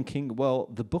I'm thinking, well,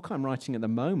 the book I'm writing at the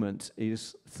moment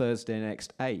is Thursday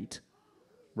Next 8,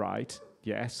 right?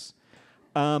 Yes.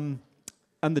 And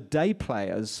the day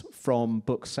players from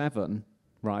book 7,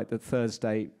 right, that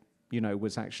Thursday,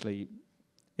 was actually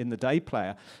in the day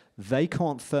player, they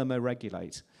can't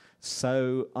thermoregulate.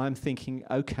 So I'm thinking,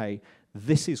 okay,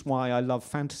 this is why I love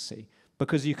fantasy,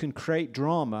 because you can create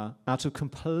drama out of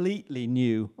completely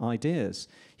new ideas.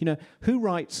 Who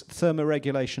writes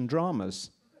thermoregulation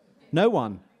dramas? No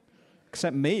one,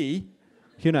 except me,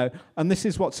 and this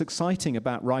is what's exciting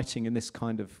about writing in this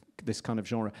kind of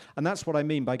genre. And that's what I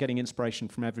mean by getting inspiration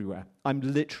from everywhere. I'm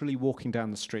literally walking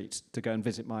down the street to go and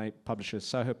visit my publishers,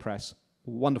 Soho Press.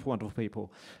 Wonderful, wonderful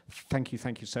people. Thank you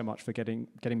so much for getting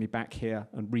me back here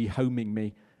and rehoming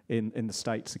me in the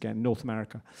States again, North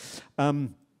America.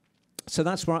 So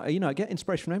that's where I get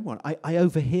inspiration from everyone. I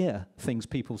overhear things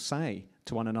people say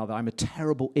to one another. I'm a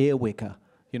terrible earwigger.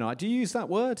 Do you use that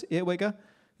word, earwigger?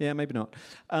 Yeah, maybe not.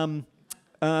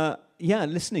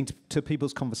 Listening to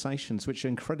people's conversations, which are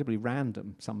incredibly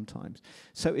random sometimes.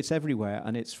 So it's everywhere,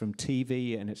 and it's from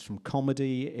TV, and it's from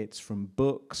comedy, it's from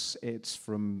books, it's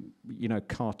from,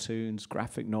 cartoons,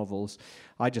 graphic novels.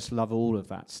 I just love all of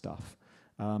that stuff.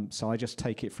 So I just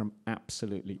take it from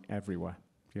absolutely everywhere,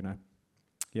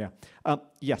 Yeah.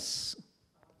 Yes.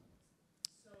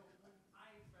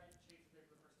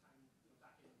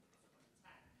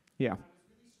 Yeah. I was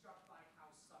really struck by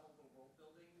how subtle the world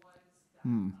building was.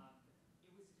 That,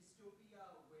 it was a dystopia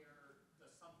where the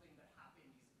something that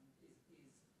happened is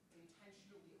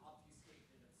intentionally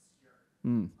obfuscated and obscure.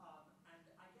 And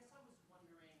I guess I was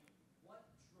wondering what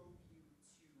drove you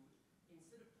to,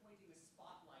 instead of pointing a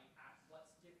spotlight at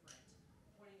what's different,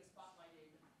 pointing a spotlight in,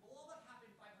 well, all that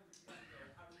happened 500 years ago,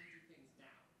 how do we do things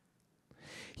now?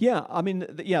 Yeah, I mean,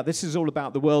 this is all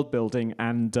about the world building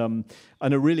and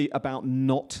really about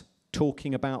not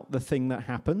talking about the thing that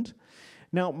happened.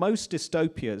 Now, most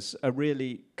dystopias are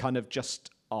really kind of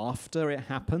just after it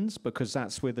happens, because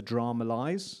that's where the drama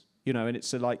lies, and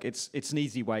it's an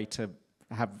easy way to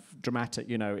have dramatic,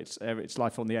 it's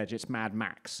life on the edge. It's Mad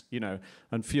Max, and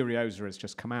Furiosa has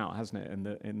just come out, hasn't it,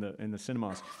 in the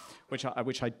cinemas, which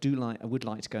I do like. I would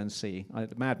like to go and see.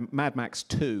 Mad Max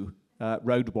 2.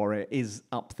 Road Warrior is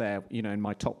up there, in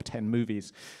my top 10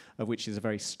 movies, which is a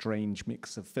very strange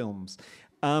mix of films.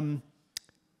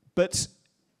 But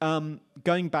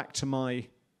going back to my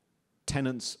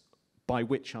tenets by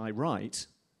which I write,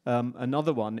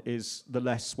 another one is the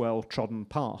less well-trodden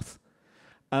path.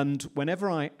 And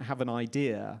whenever I have an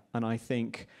idea and I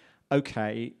think,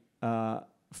 okay,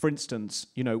 for instance,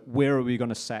 where are we going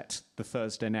to set the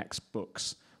Thursday Next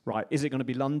books? Right, is it going to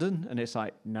be London? And it's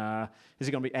like, nah. Is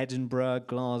it going to be Edinburgh,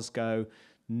 Glasgow?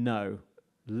 No.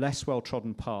 Less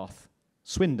well-trodden path.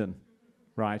 Swindon,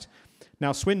 right?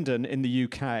 Now, Swindon in the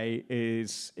UK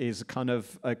is a kind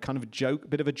of a joke,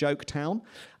 bit of a joke town,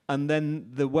 and then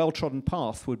the well-trodden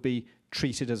path would be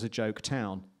treated as a joke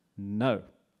town. No,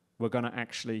 we're going to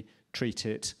actually treat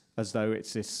it as though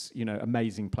it's this,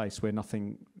 amazing place where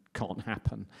nothing can't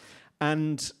happen,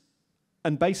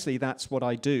 And basically, that's what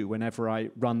I do whenever I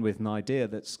run with an idea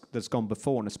that's gone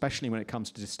before, and especially when it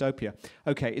comes to dystopia.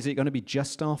 Okay, is it going to be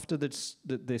just after this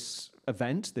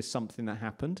event, this something that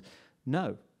happened?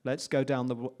 No. Let's go down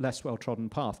the less well-trodden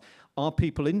path. Are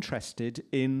people interested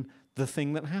in the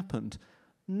thing that happened?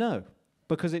 No,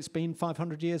 because it's been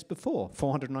 500 years before,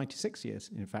 496 years,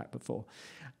 in fact, before.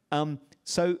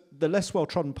 So the less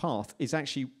well-trodden path is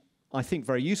actually, I think,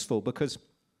 very useful because,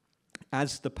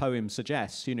 as the poem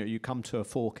suggests, you come to a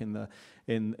fork in the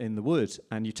wood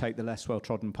and you take the less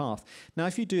well-trodden path. Now,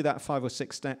 if you do that 5 or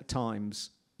 6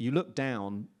 times, you look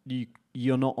down,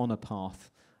 you're not on a path,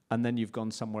 and then you've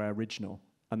gone somewhere original.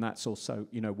 And that's also,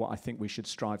 what I think we should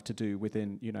strive to do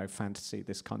within, fantasy,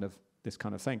 this kind of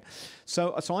thing.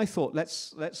 So I thought,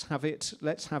 let's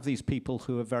have these people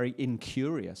who are very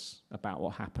incurious about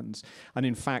what happens. And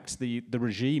in fact, the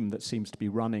regime that seems to be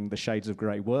running the Shades of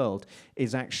Grey world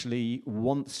is actually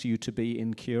wants you to be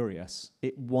incurious.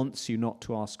 It wants you not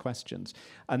to ask questions.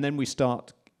 And then we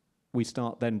start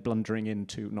then blundering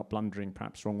into, not blundering,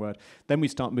 perhaps wrong word, then we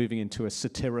start moving into the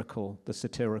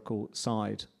satirical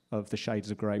side of the Shades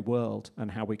of Grey world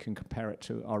and how we can compare it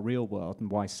to our real world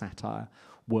and why satire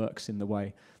works in the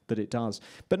way that it does.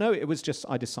 But no, it was just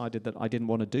I decided that I didn't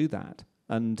want to do that.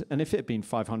 And if it had been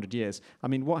 500 years, I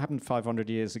mean, what happened 500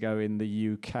 years ago in the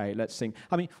UK? Let's think.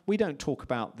 I mean, we don't talk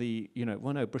about the,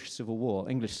 British Civil War,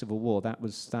 English Civil War. That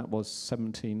was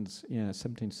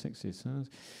 1760s.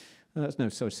 No,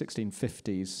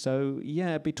 1650s. So,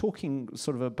 yeah, be talking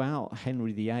sort of about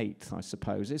Henry VIII, I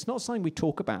suppose. It's not something we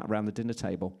talk about around the dinner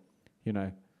table,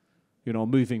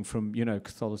 moving from,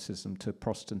 Catholicism to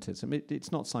Protestantism.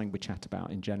 It's not something we chat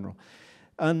about in general.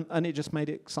 And it just made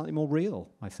it slightly more real,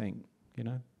 I think,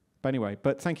 But anyway,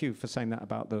 thank you for saying that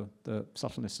about the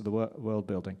subtleness of the world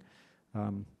building.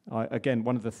 Again,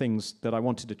 one of the things that I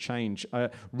wanted to change,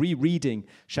 rereading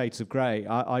Shades of Grey,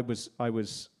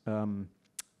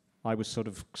 I was sort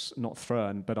of not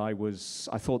thrown, but I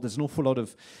thought there's an awful lot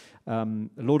of a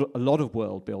lot of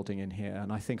world building in here,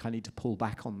 and I think I need to pull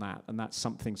back on that. And that's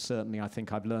something certainly I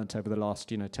think I've learnt over the last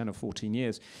 10 or 14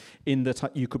 years, in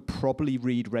that you could probably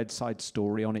read Red Side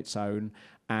Story on its own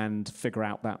and figure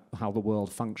out how the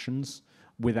world functions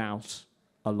without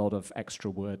a lot of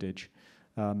extra wordage.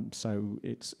 So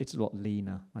it's a lot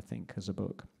leaner, I think, as a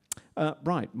book.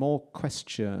 Right, more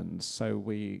questions. So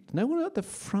no one at the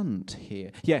front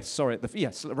here. Yes, sorry.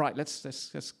 Yes, right. Let's ask you.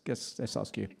 Yeah, just kind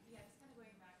of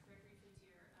going back very briefly to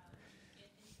your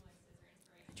influences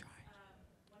or inspiration.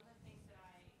 One of the things that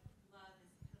I love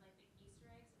is kind of like the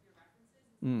Easter eggs of your references in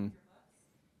some of your books.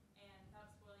 And without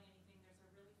spoiling anything, there's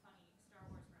a really funny Star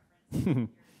Wars reference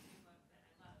in your new book that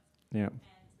I loved. Yeah. And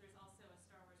there's also a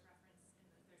Star Wars reference in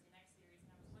the Thursday Next series,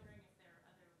 and I was wondering if there are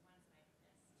other ones that I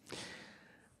missed.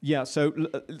 Yeah,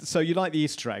 so you like the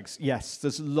Easter eggs. Yes,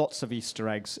 there's lots of Easter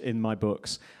eggs in my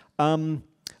books. I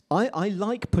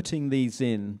like putting these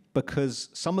in because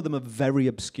some of them are very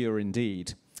obscure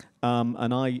indeed.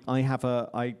 And I have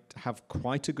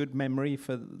quite a good memory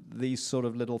for these sort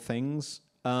of little things.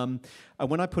 And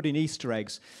when I put in Easter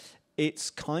eggs, it's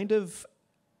kind of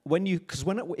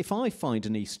if I find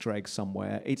an Easter egg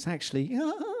somewhere, it's actually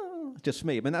just for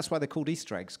me. I mean, that's why they're called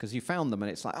Easter eggs, because you found them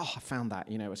and it's like, oh, I found that,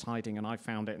 it's hiding and I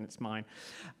found it and it's mine.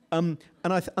 And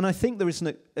I think there is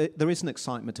an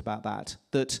excitement about that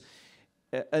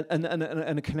and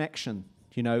a connection.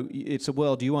 It's a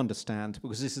world you understand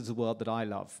because this is a world that I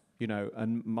love.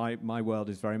 And my world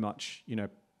is very much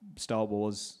Star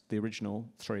Wars, the original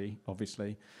 3,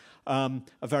 obviously, are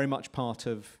very much part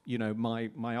of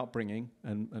my upbringing,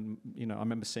 and I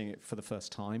remember seeing it for the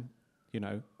first time.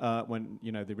 When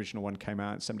the original one came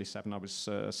out in '77, I was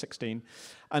 16,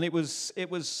 and it was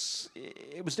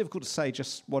difficult to say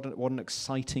just what an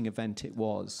exciting event it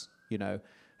was.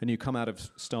 And you come out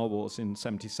of Star Wars in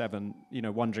 '77,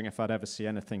 wondering if I'd ever see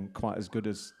anything quite as good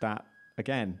as that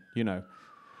again.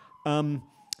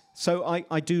 So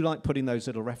I do like putting those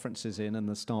little references in, and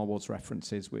the Star Wars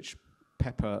references, which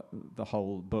pepper the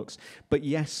whole books. But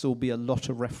yes, there'll be a lot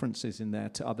of references in there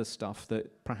to other stuff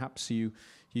that perhaps you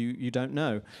don't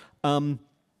know.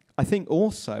 I think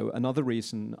also another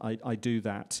reason I do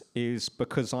that is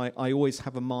because I always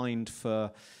have a mind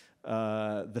for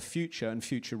the future and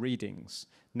future readings.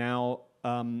 Now,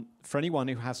 for anyone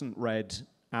who hasn't read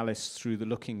Alice Through the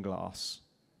Looking Glass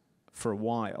for a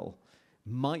while,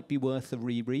 might be worth a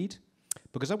reread.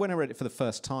 Because when I read it for the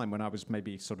first time, when I was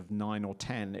maybe sort of 9 or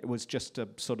 10, it was just a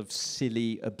sort of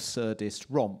silly, absurdist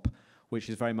romp, which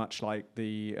is very much like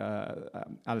the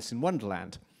Alice in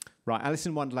Wonderland. Right, Alice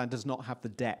in Wonderland does not have the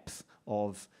depth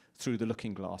of Through the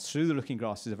Looking Glass. Through the Looking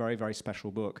Glass is a very, very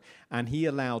special book, and he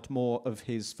allowed more of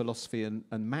his philosophy and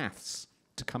maths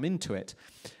to come into it.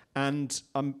 And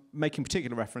I'm making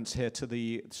particular reference here to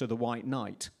the White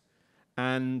Knight.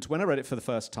 And when I read it for the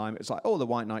first time, it's like, oh, the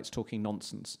White Knight's talking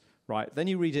nonsense. Right, then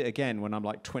you read it again when I'm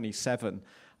like 27,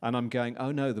 and I'm going,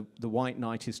 oh no, the White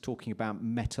Knight is talking about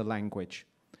meta-language,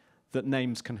 that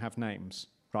names can have names,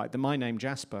 right? That my name,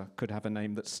 Jasper, could have a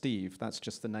name that's Steve. That's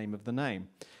just the name of the name.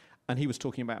 And he was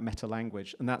talking about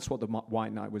meta-language, and that's what the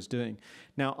White Knight was doing.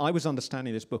 Now, I was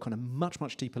understanding this book on a much,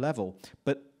 much deeper level,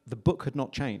 but the book had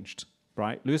not changed,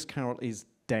 right? Lewis Carroll is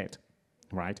dead,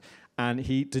 right? And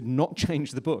he did not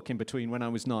change the book in between when I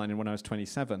was 9 and when I was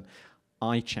 27.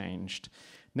 I changed.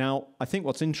 Now, I think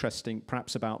what's interesting,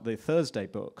 perhaps, about the Thursday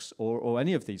books or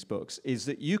any of these books is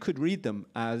that you could read them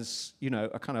as,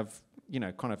 a kind of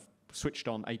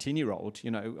switched-on 18-year-old,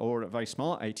 or a very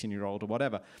smart 18-year-old or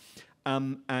whatever,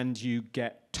 and you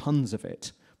get tons of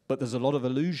it. But there's a lot of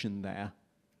illusion there,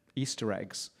 Easter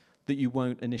eggs, that you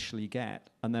won't initially get.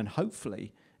 And then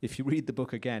hopefully, if you read the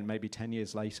book again, maybe 10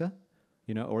 years later,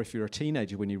 or if you're a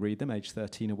teenager when you read them, age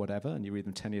 13 or whatever, and you read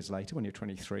them 10 years later when you're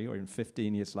 23, or even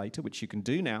 15 years later, which you can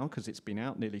do now because it's been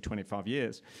out nearly 25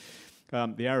 years,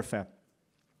 the Error Fair,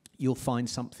 you'll find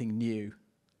something new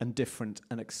and different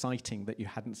and exciting that you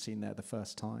hadn't seen there the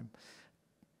first time.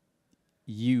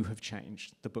 You have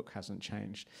changed. The book hasn't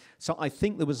changed. So I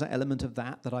think there was an element of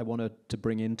that I wanted to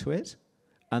bring into it.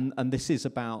 And this is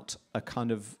about a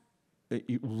kind of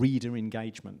reader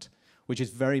engagement, which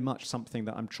is very much something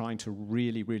that I'm trying to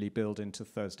really, really build into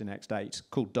Thursday Next 8,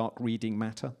 called Dark Reading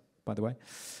Matter, by the way.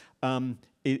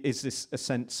 Is this a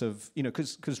sense of,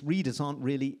 because readers aren't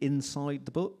really inside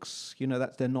the books,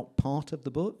 that they're not part of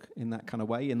the book in that kind of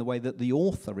way, in the way that the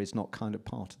author is not kind of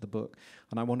part of the book.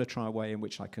 And I want to try a way in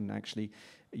which I can actually,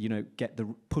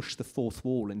 push the fourth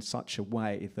wall in such a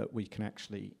way that we can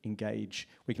actually engage,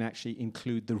 we can actually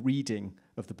include the reading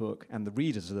of the book and the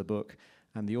readers of the book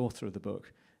and the author of the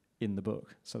book in the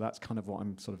book. So that's kind of what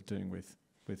I'm sort of doing with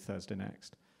Thursday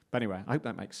Next. But anyway, I hope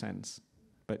that makes sense.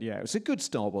 But yeah, it was a good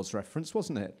Star Wars reference,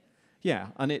 wasn't it? Yeah,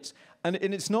 and it's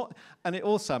not, and it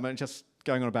also, I'm just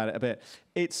going on about it a bit,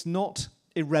 it's not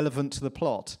irrelevant to the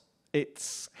plot.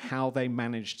 It's how they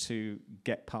managed to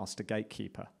get past a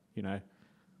gatekeeper,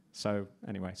 So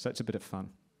anyway, so it's a bit of fun.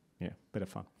 Yeah, bit of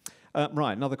fun.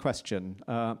 Right, another question.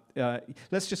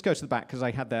 Let's just go to the back because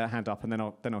I had their hand up, and then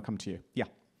I'll come to you. Yeah.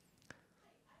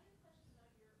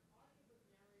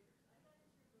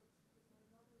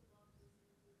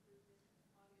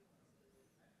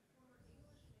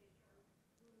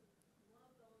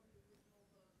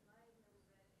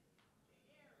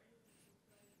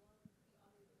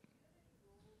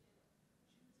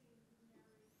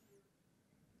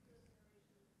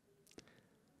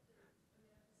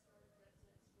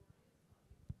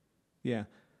 Yeah.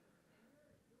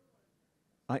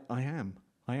 I am.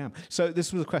 So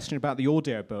this was a question about the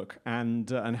audio book and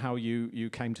how you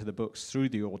came to the books through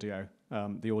the audio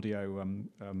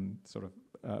sort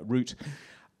of route.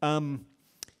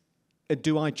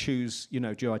 Do I choose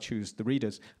the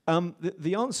readers?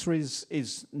 The answer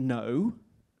is no,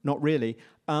 not really.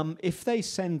 If they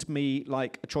send me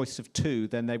like a choice of 2,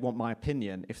 then they want my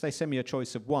opinion. If they send me a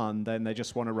choice of 1, then they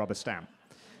just want a rubber stamp.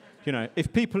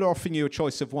 If people are offering you a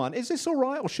choice of 1, is this all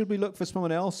right, or should we look for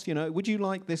someone else? Would you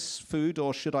like this food,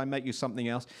 or should I make you something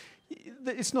else?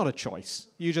 It's not a choice.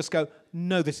 You just go,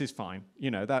 no, this is fine.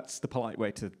 That's the polite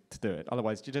way to do it.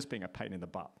 Otherwise, you're just being a pain in the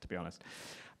butt, to be honest.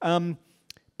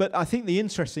 But I think the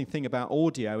interesting thing about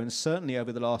audio, and certainly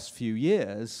over the last few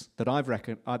years that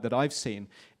I've seen,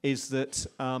 is that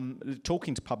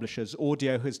talking to publishers,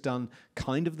 audio has done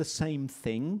kind of the same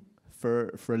thing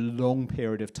for a long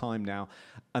period of time now,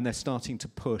 and they're starting to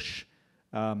push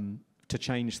to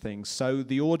change things. So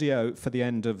the audio for the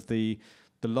end of the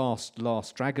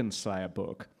last Dragon Slayer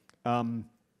book,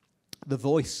 the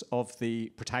voice of the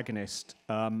protagonist,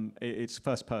 it's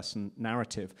first-person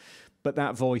narrative, but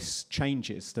that voice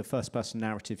changes. The first-person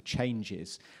narrative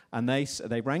changes, and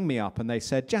they rang me up and they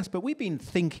said, Jasper, we've been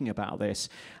thinking about this,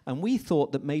 and we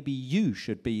thought that maybe you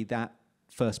should be that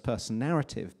first-person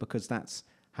narrative because that's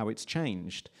how it's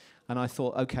changed. And I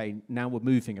thought, okay, now we're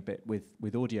moving a bit with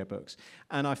audiobooks.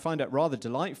 And I find it rather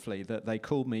delightfully that they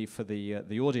called me for the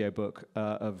audiobook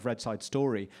of Red Side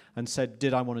Story and said,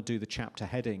 did I want to do the chapter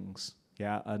headings?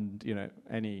 Yeah, and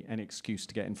any excuse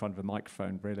to get in front of a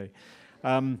microphone, really.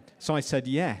 So I said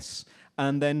yes.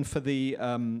 And then for the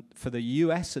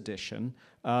US edition,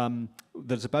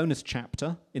 there's a bonus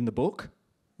chapter in the book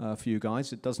for you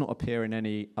guys. It does not appear in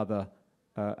any other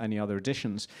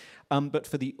editions. But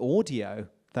for the audio,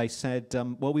 they said,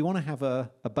 well, we want to have a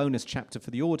bonus chapter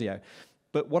for the audio.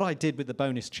 But what I did with the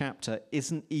bonus chapter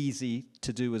isn't easy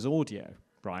to do as audio,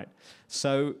 right?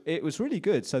 So it was really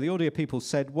good. So the audio people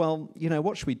said, well,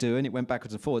 what should we do? And it went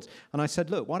backwards and forwards. And I said,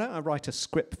 look, why don't I write a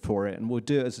script for it, and we'll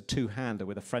do it as a two-hander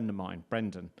with a friend of mine,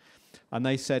 Brendan. And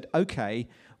they said, okay,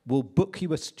 we'll book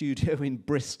you a studio in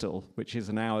Bristol, which is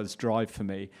an hour's drive for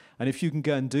me. And if you can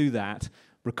go and do that,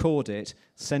 record it,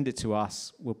 send it to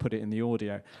us, we'll put it in the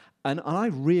audio. And I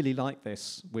really like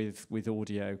this with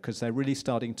audio, because they're really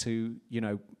starting to,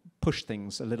 push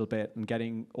things a little bit and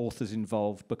getting authors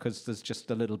involved, because there's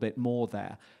just a little bit more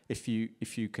there if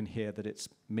you can hear that it's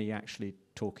me actually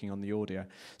talking on the audio.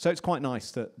 So it's quite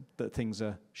nice that things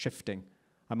are shifting,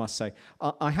 I must say.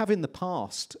 I have in the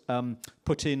past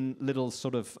put in little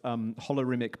sort of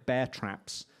holorimic bear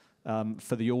traps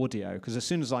for the audio, because as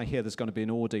soon as I hear there's going to be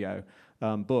an audio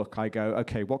book, I go,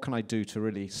 okay, what can I do to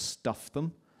really stuff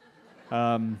them?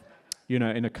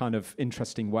 In a kind of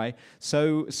interesting way.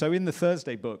 So in the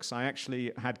Thursday books, I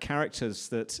actually had characters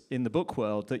that in the book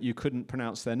world that you couldn't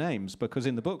pronounce their names, because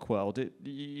in the book world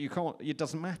it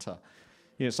doesn't matter.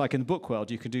 You know, it's like in the book world,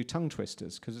 you can do tongue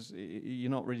twisters because you're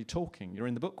not really talking. You're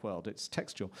in the book world. It's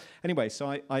textual. Anyway,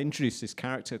 so I introduced this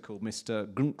character called Mr.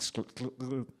 Grunks,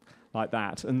 like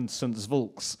that, and St.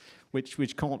 Zvulks,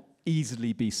 which can't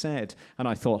easily be said. And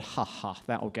I thought,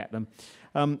 that'll get them.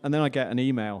 And then I get an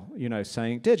email, you know,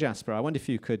 saying, "Dear Jasper, I wonder if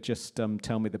you could just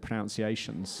tell me the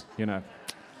pronunciations." You know,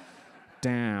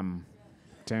 damn.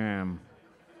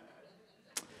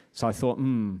 So I thought,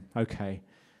 okay,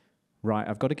 right,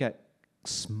 I've got to get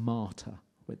smarter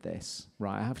with this,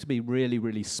 right? I have to be really,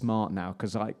 really smart now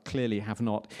because I clearly have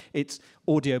not. It's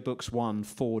audiobooks 1,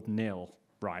 Fforde 0,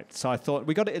 right? So I thought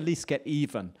we got to at least get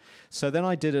even. So then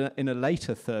I did in a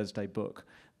later Thursday book.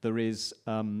 There is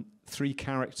 3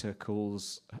 character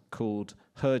called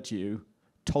Heard You,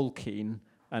 Tolkien,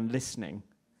 and Listening.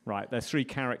 Right, there's 3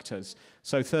 characters.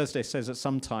 So Thursday says at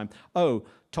some time, "Oh,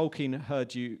 Tolkien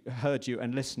heard you,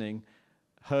 and listening,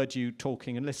 heard you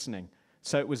talking and listening."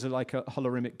 So it was like a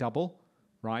holorhythmic double,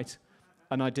 right?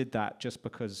 And I did that just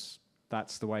because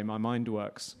that's the way my mind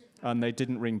works. And they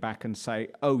didn't ring back and say,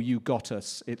 "Oh, you got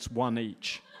us. It's 1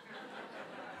 each."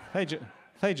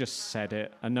 They just said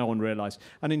it, and no one realised.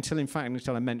 And until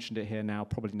I mentioned it here now,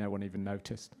 probably no one even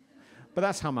noticed. But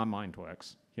that's how my mind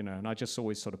works, you know. And I just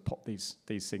always sort of pop these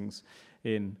things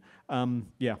in.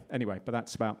 Anyway, but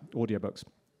that's about audiobooks.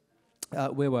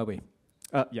 Where were we?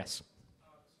 Yes.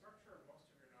 The structure of most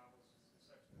of your novels is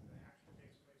such that the action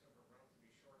takes place over a relatively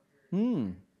short period of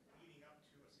time, leading up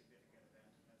to a significant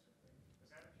event and that sort of thing.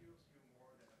 Does that appeal to you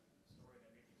more than a story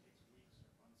that maybe takes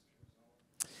weeks or months to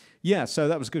resolve? Yeah,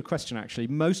 so that was a good question, actually.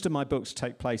 Most of my books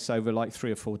take place over like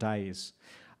 3 or 4 days.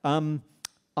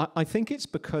 I think it's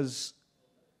because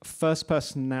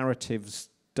first-person narratives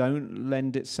don't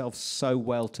lend itself so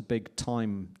well to big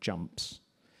time jumps.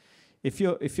 If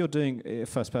you're doing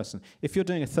first person, if you're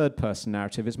doing a third person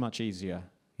narrative, it's much easier,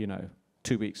 you know,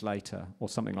 2 weeks later or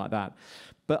something like that.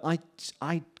 But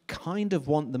I kind of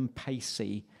want them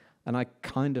pacey, and I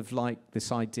kind of like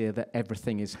this idea that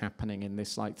everything is happening in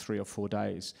this like 3 or 4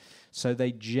 days. So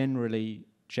they generally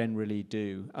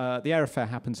do. The air affair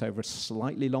happens over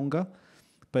slightly longer,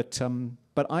 but I'm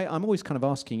always kind of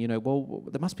asking, you know, well,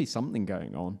 there must be something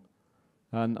going on.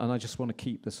 And I just want to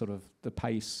keep the sort of the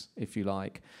pace, if you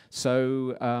like.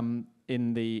 So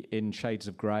in Shades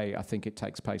of Grey, I think it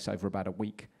takes place over about a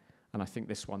week, and I think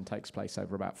this one takes place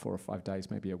over about 4 or 5 days,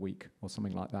 maybe a week or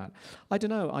something like that. I don't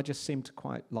know. I just seem to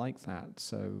quite like that.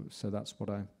 So that's what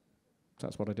I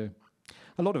do.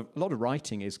 A lot of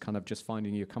writing is kind of just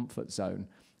finding your comfort zone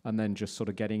and then just sort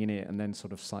of getting in it and then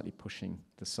sort of slightly pushing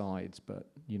the sides, but,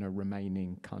 you know,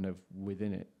 remaining kind of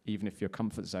within it, even if your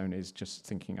comfort zone is just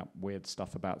thinking up weird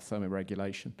stuff about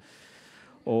thermoregulation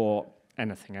or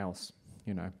anything else,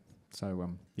 you know.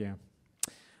 So, yeah.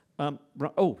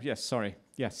 Oh, yes, sorry.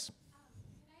 Yes.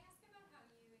 Can I ask about how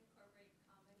you incorporate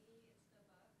comedy into your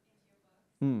books?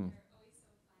 You're always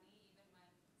so funny, even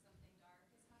when something dark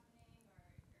is happening or you're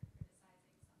criticizing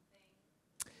something.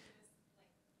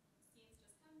 Scenes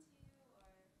just come to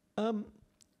you, or?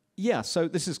 Yeah, so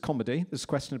this is comedy. This is a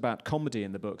question about comedy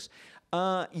in the books.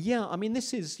 Yeah, I mean,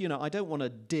 this is, you know, I don't want to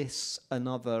diss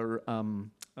another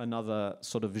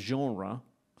sort of genre,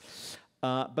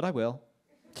 but I will.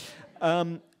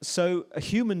 So a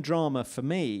human drama, for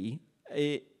me,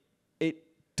 it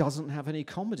doesn't have any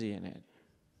comedy in it,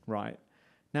 right?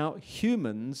 Now,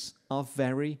 humans are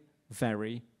very,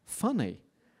 very funny,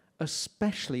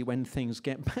 especially when things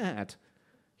get bad.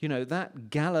 You know, that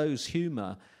gallows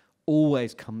humor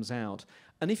always comes out.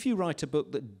 And if you write a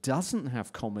book that doesn't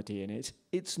have comedy in it,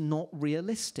 it's not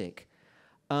realistic.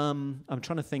 I'm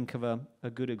trying to think of a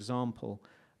good example.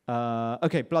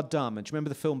 Okay, Blood Diamond. Do you remember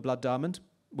the film Blood Diamond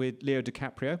with Leo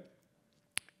DiCaprio?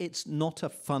 It's not a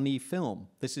funny film.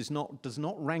 This does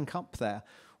not rank up there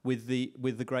with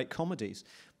the great comedies.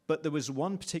 But there was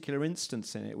one particular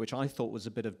instance in it which I thought was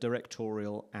a bit of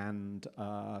directorial and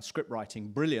script writing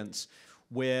brilliance,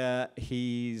 where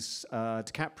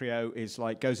DiCaprio is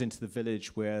like goes into the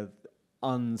village where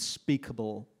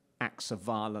unspeakable acts of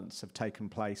violence have taken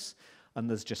place, and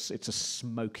it's a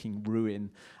smoking ruin,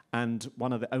 and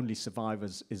one of the only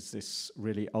survivors is this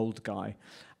really old guy,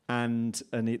 and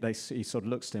he sort of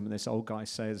looks at him, and this old guy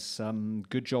says,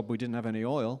 "Good job we didn't have any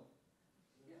oil."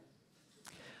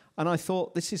 And I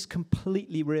thought, this is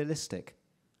completely realistic.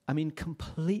 I mean,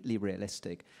 completely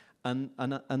realistic. And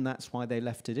that's why they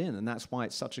left it in, and that's why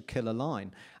it's such a killer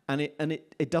line. And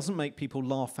it doesn't make people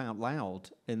laugh out loud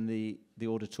in the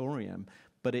auditorium,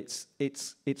 but it's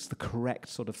the correct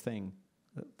sort of thing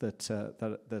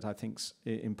that I think's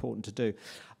important to do.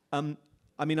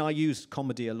 I mean, I use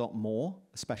comedy a lot more,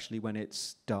 especially when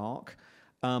it's dark.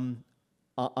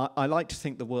 I like to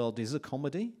think the world is a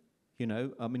comedy. You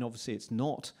know, I mean, obviously it's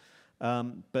not.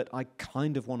 But I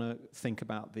kind of want to think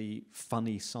about the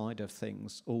funny side of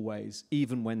things always,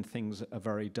 even when things are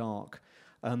very dark,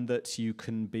 and that you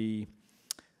can be,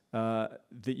 that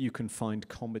you can find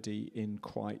comedy in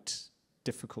quite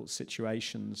difficult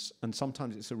situations, and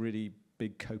sometimes it's a really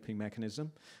big coping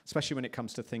mechanism, especially when it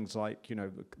comes to things like, you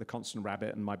know, the Constant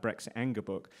Rabbit and my Brexit anger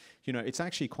book. You know, it's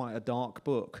actually quite a dark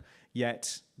book,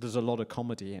 yet there's a lot of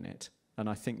comedy in it, and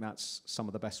I think that's some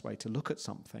of the best way to look at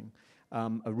something.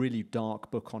 A really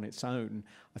dark book on its own,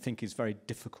 I think, is very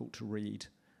difficult to read.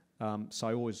 So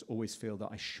I always feel that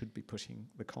I should be putting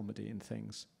the comedy in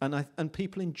things, and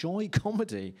people enjoy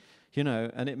comedy, you know,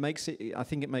 and it makes it. I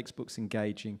think it makes books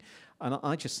engaging, and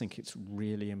I just think it's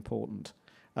really important.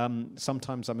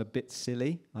 Sometimes I'm a bit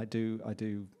silly. I do,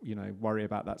 you know, worry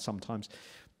about that sometimes,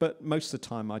 but most of the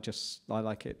time I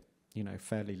like it, you know,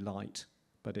 fairly light.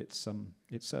 But it's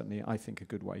certainly, I think, a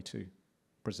good way to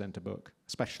present a book,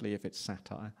 especially if it's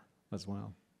satire as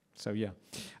well. So yeah.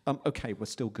 Okay, we're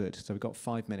still good. So we've got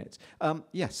 5 minutes.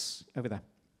 Yes, over there.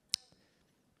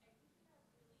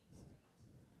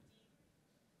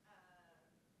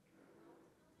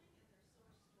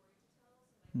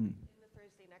 In the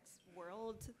Thursday Next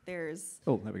world, there's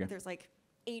There we go. there's like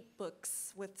 8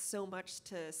 books with so much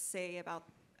to say about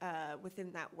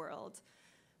within that world.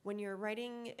 When you're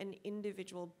writing an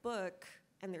individual book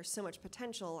and there's so much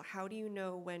potential, how do you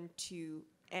know when to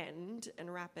end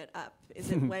and wrap it up? Is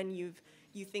it when you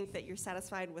think that you're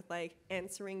satisfied with like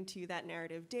answering to that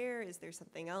narrative dare? Is there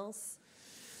something else?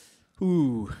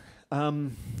 Ooh,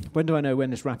 when do I know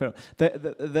when to wrap it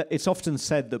up? It's often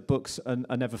said that books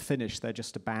are never finished; they're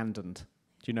just abandoned,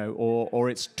 you know,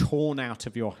 or it's torn out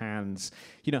of your hands.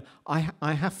 You know, I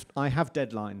have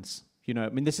deadlines. You know, I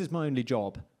mean, this is my only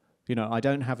job. You know, I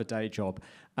don't have a day job,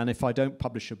 and if I don't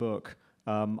publish a book,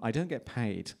 I don't get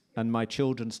paid, and my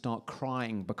children start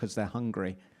crying because they're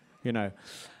hungry. You know.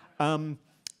 And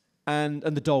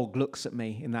the dog looks at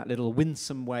me in that little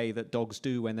winsome way that dogs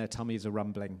do when their tummies are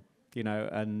rumbling, you know,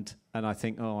 and I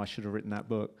think, oh, I should have written that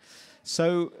book.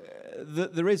 So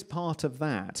there is part of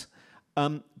that,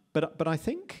 but I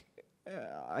think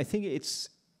it's,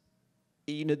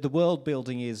 you know, the world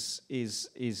building is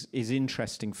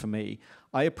interesting for me.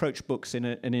 I approach books in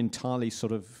an entirely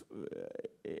sort of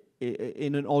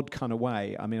in an odd kind of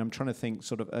way. I mean, I'm trying to think.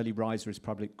 Sort of Early Riser is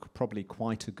probably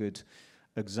quite a good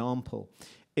example,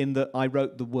 in that I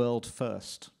wrote the world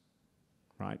first.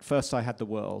 Right, first I had the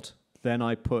world, then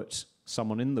I put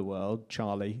someone in the world,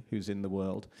 Charlie, who's in the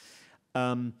world,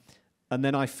 and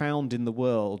then I found in the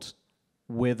world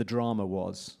where the drama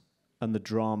was, and the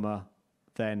drama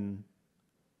then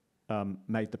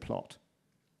made the plot.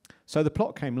 So the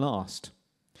plot came last.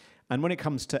 And when it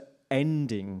comes to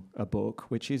ending a book,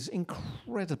 which is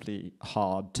incredibly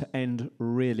hard to end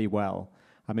really well,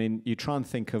 I mean, you try and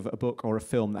think of a book or a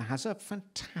film that has a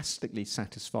fantastically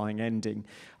satisfying ending,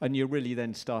 and you're really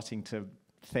then starting to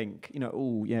think, you know,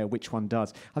 oh, yeah, which one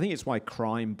does? I think it's why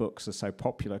crime books are so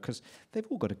popular, because they've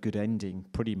all got a good ending,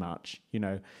 pretty much. You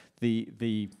know,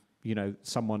 you know,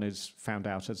 someone is found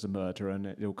out as a murderer and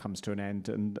it all comes to an end,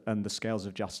 and the scales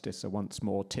of justice are once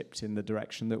more tipped in the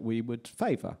direction that we would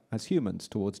favour as humans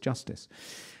towards justice.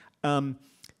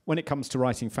 When it comes to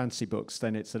writing fantasy books,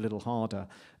 then it's a little harder.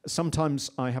 Sometimes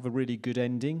I have a really good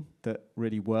ending that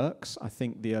really works. I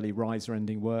think the Early Riser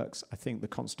ending works. I think the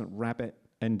Constant Rabbit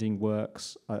ending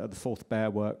works. The Fourth Bear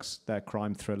works. They're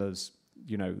crime thrillers.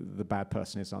 You know, the bad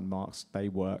person is unmasked. They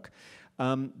work.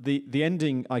 The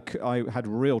ending, I had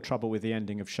real trouble with the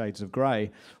ending of Shades of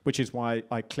Grey, which is why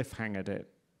I cliffhangered it.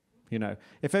 You know,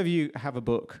 if ever you have a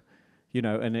book, you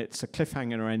know, and it's a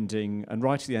cliffhanger ending, and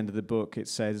right at the end of the book it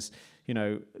says, you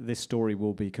know, this story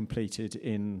will be completed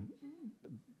in,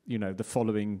 you know, the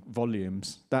following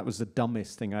volumes. That was the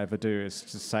dumbest thing I ever do, is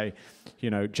to say,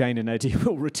 you know, Jane and Eddie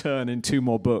will return in 2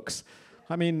 more books.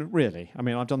 I mean, really. I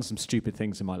mean, I've done some stupid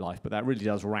things in my life, but that really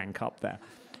does rank up there.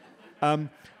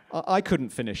 I couldn't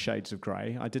finish Shades of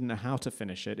Grey. I didn't know how to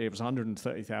finish it. It was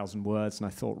 130,000 words, and I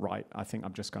thought, right, I think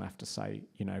I'm just going to have to say,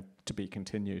 you know, to be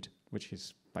continued, which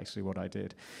is basically what I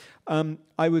did.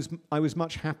 I was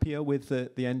much happier with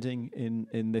the ending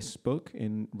in this book,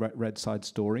 in Red Side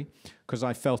Story, because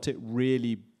I felt it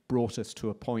really brought us to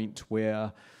a point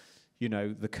where, you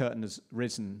know, the curtain has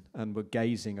risen and we're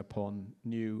gazing upon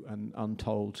new and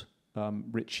untold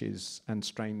riches and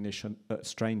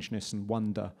strangeness and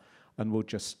wonder. And we'll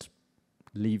just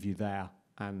leave you there,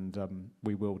 and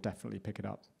we will definitely pick it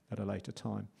up at a later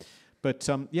time. But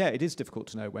yeah, it is difficult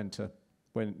to know when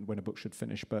a book should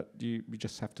finish, but you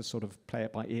just have to sort of play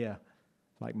it by ear,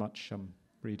 like much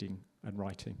reading and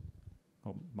writing.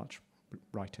 or much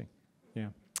writing. Yeah.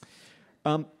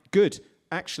 Good.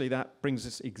 Actually, that brings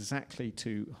us exactly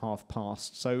to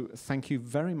past. So thank you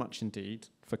very much indeed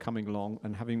for coming along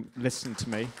and having listened to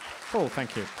me. Oh,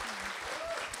 thank you.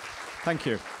 Thank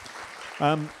you.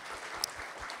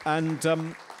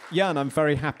 Yeah, and I'm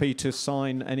very happy to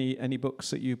sign any books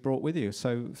that you brought with you.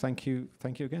 So thank you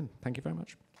again. Thank you very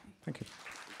much. Thank you.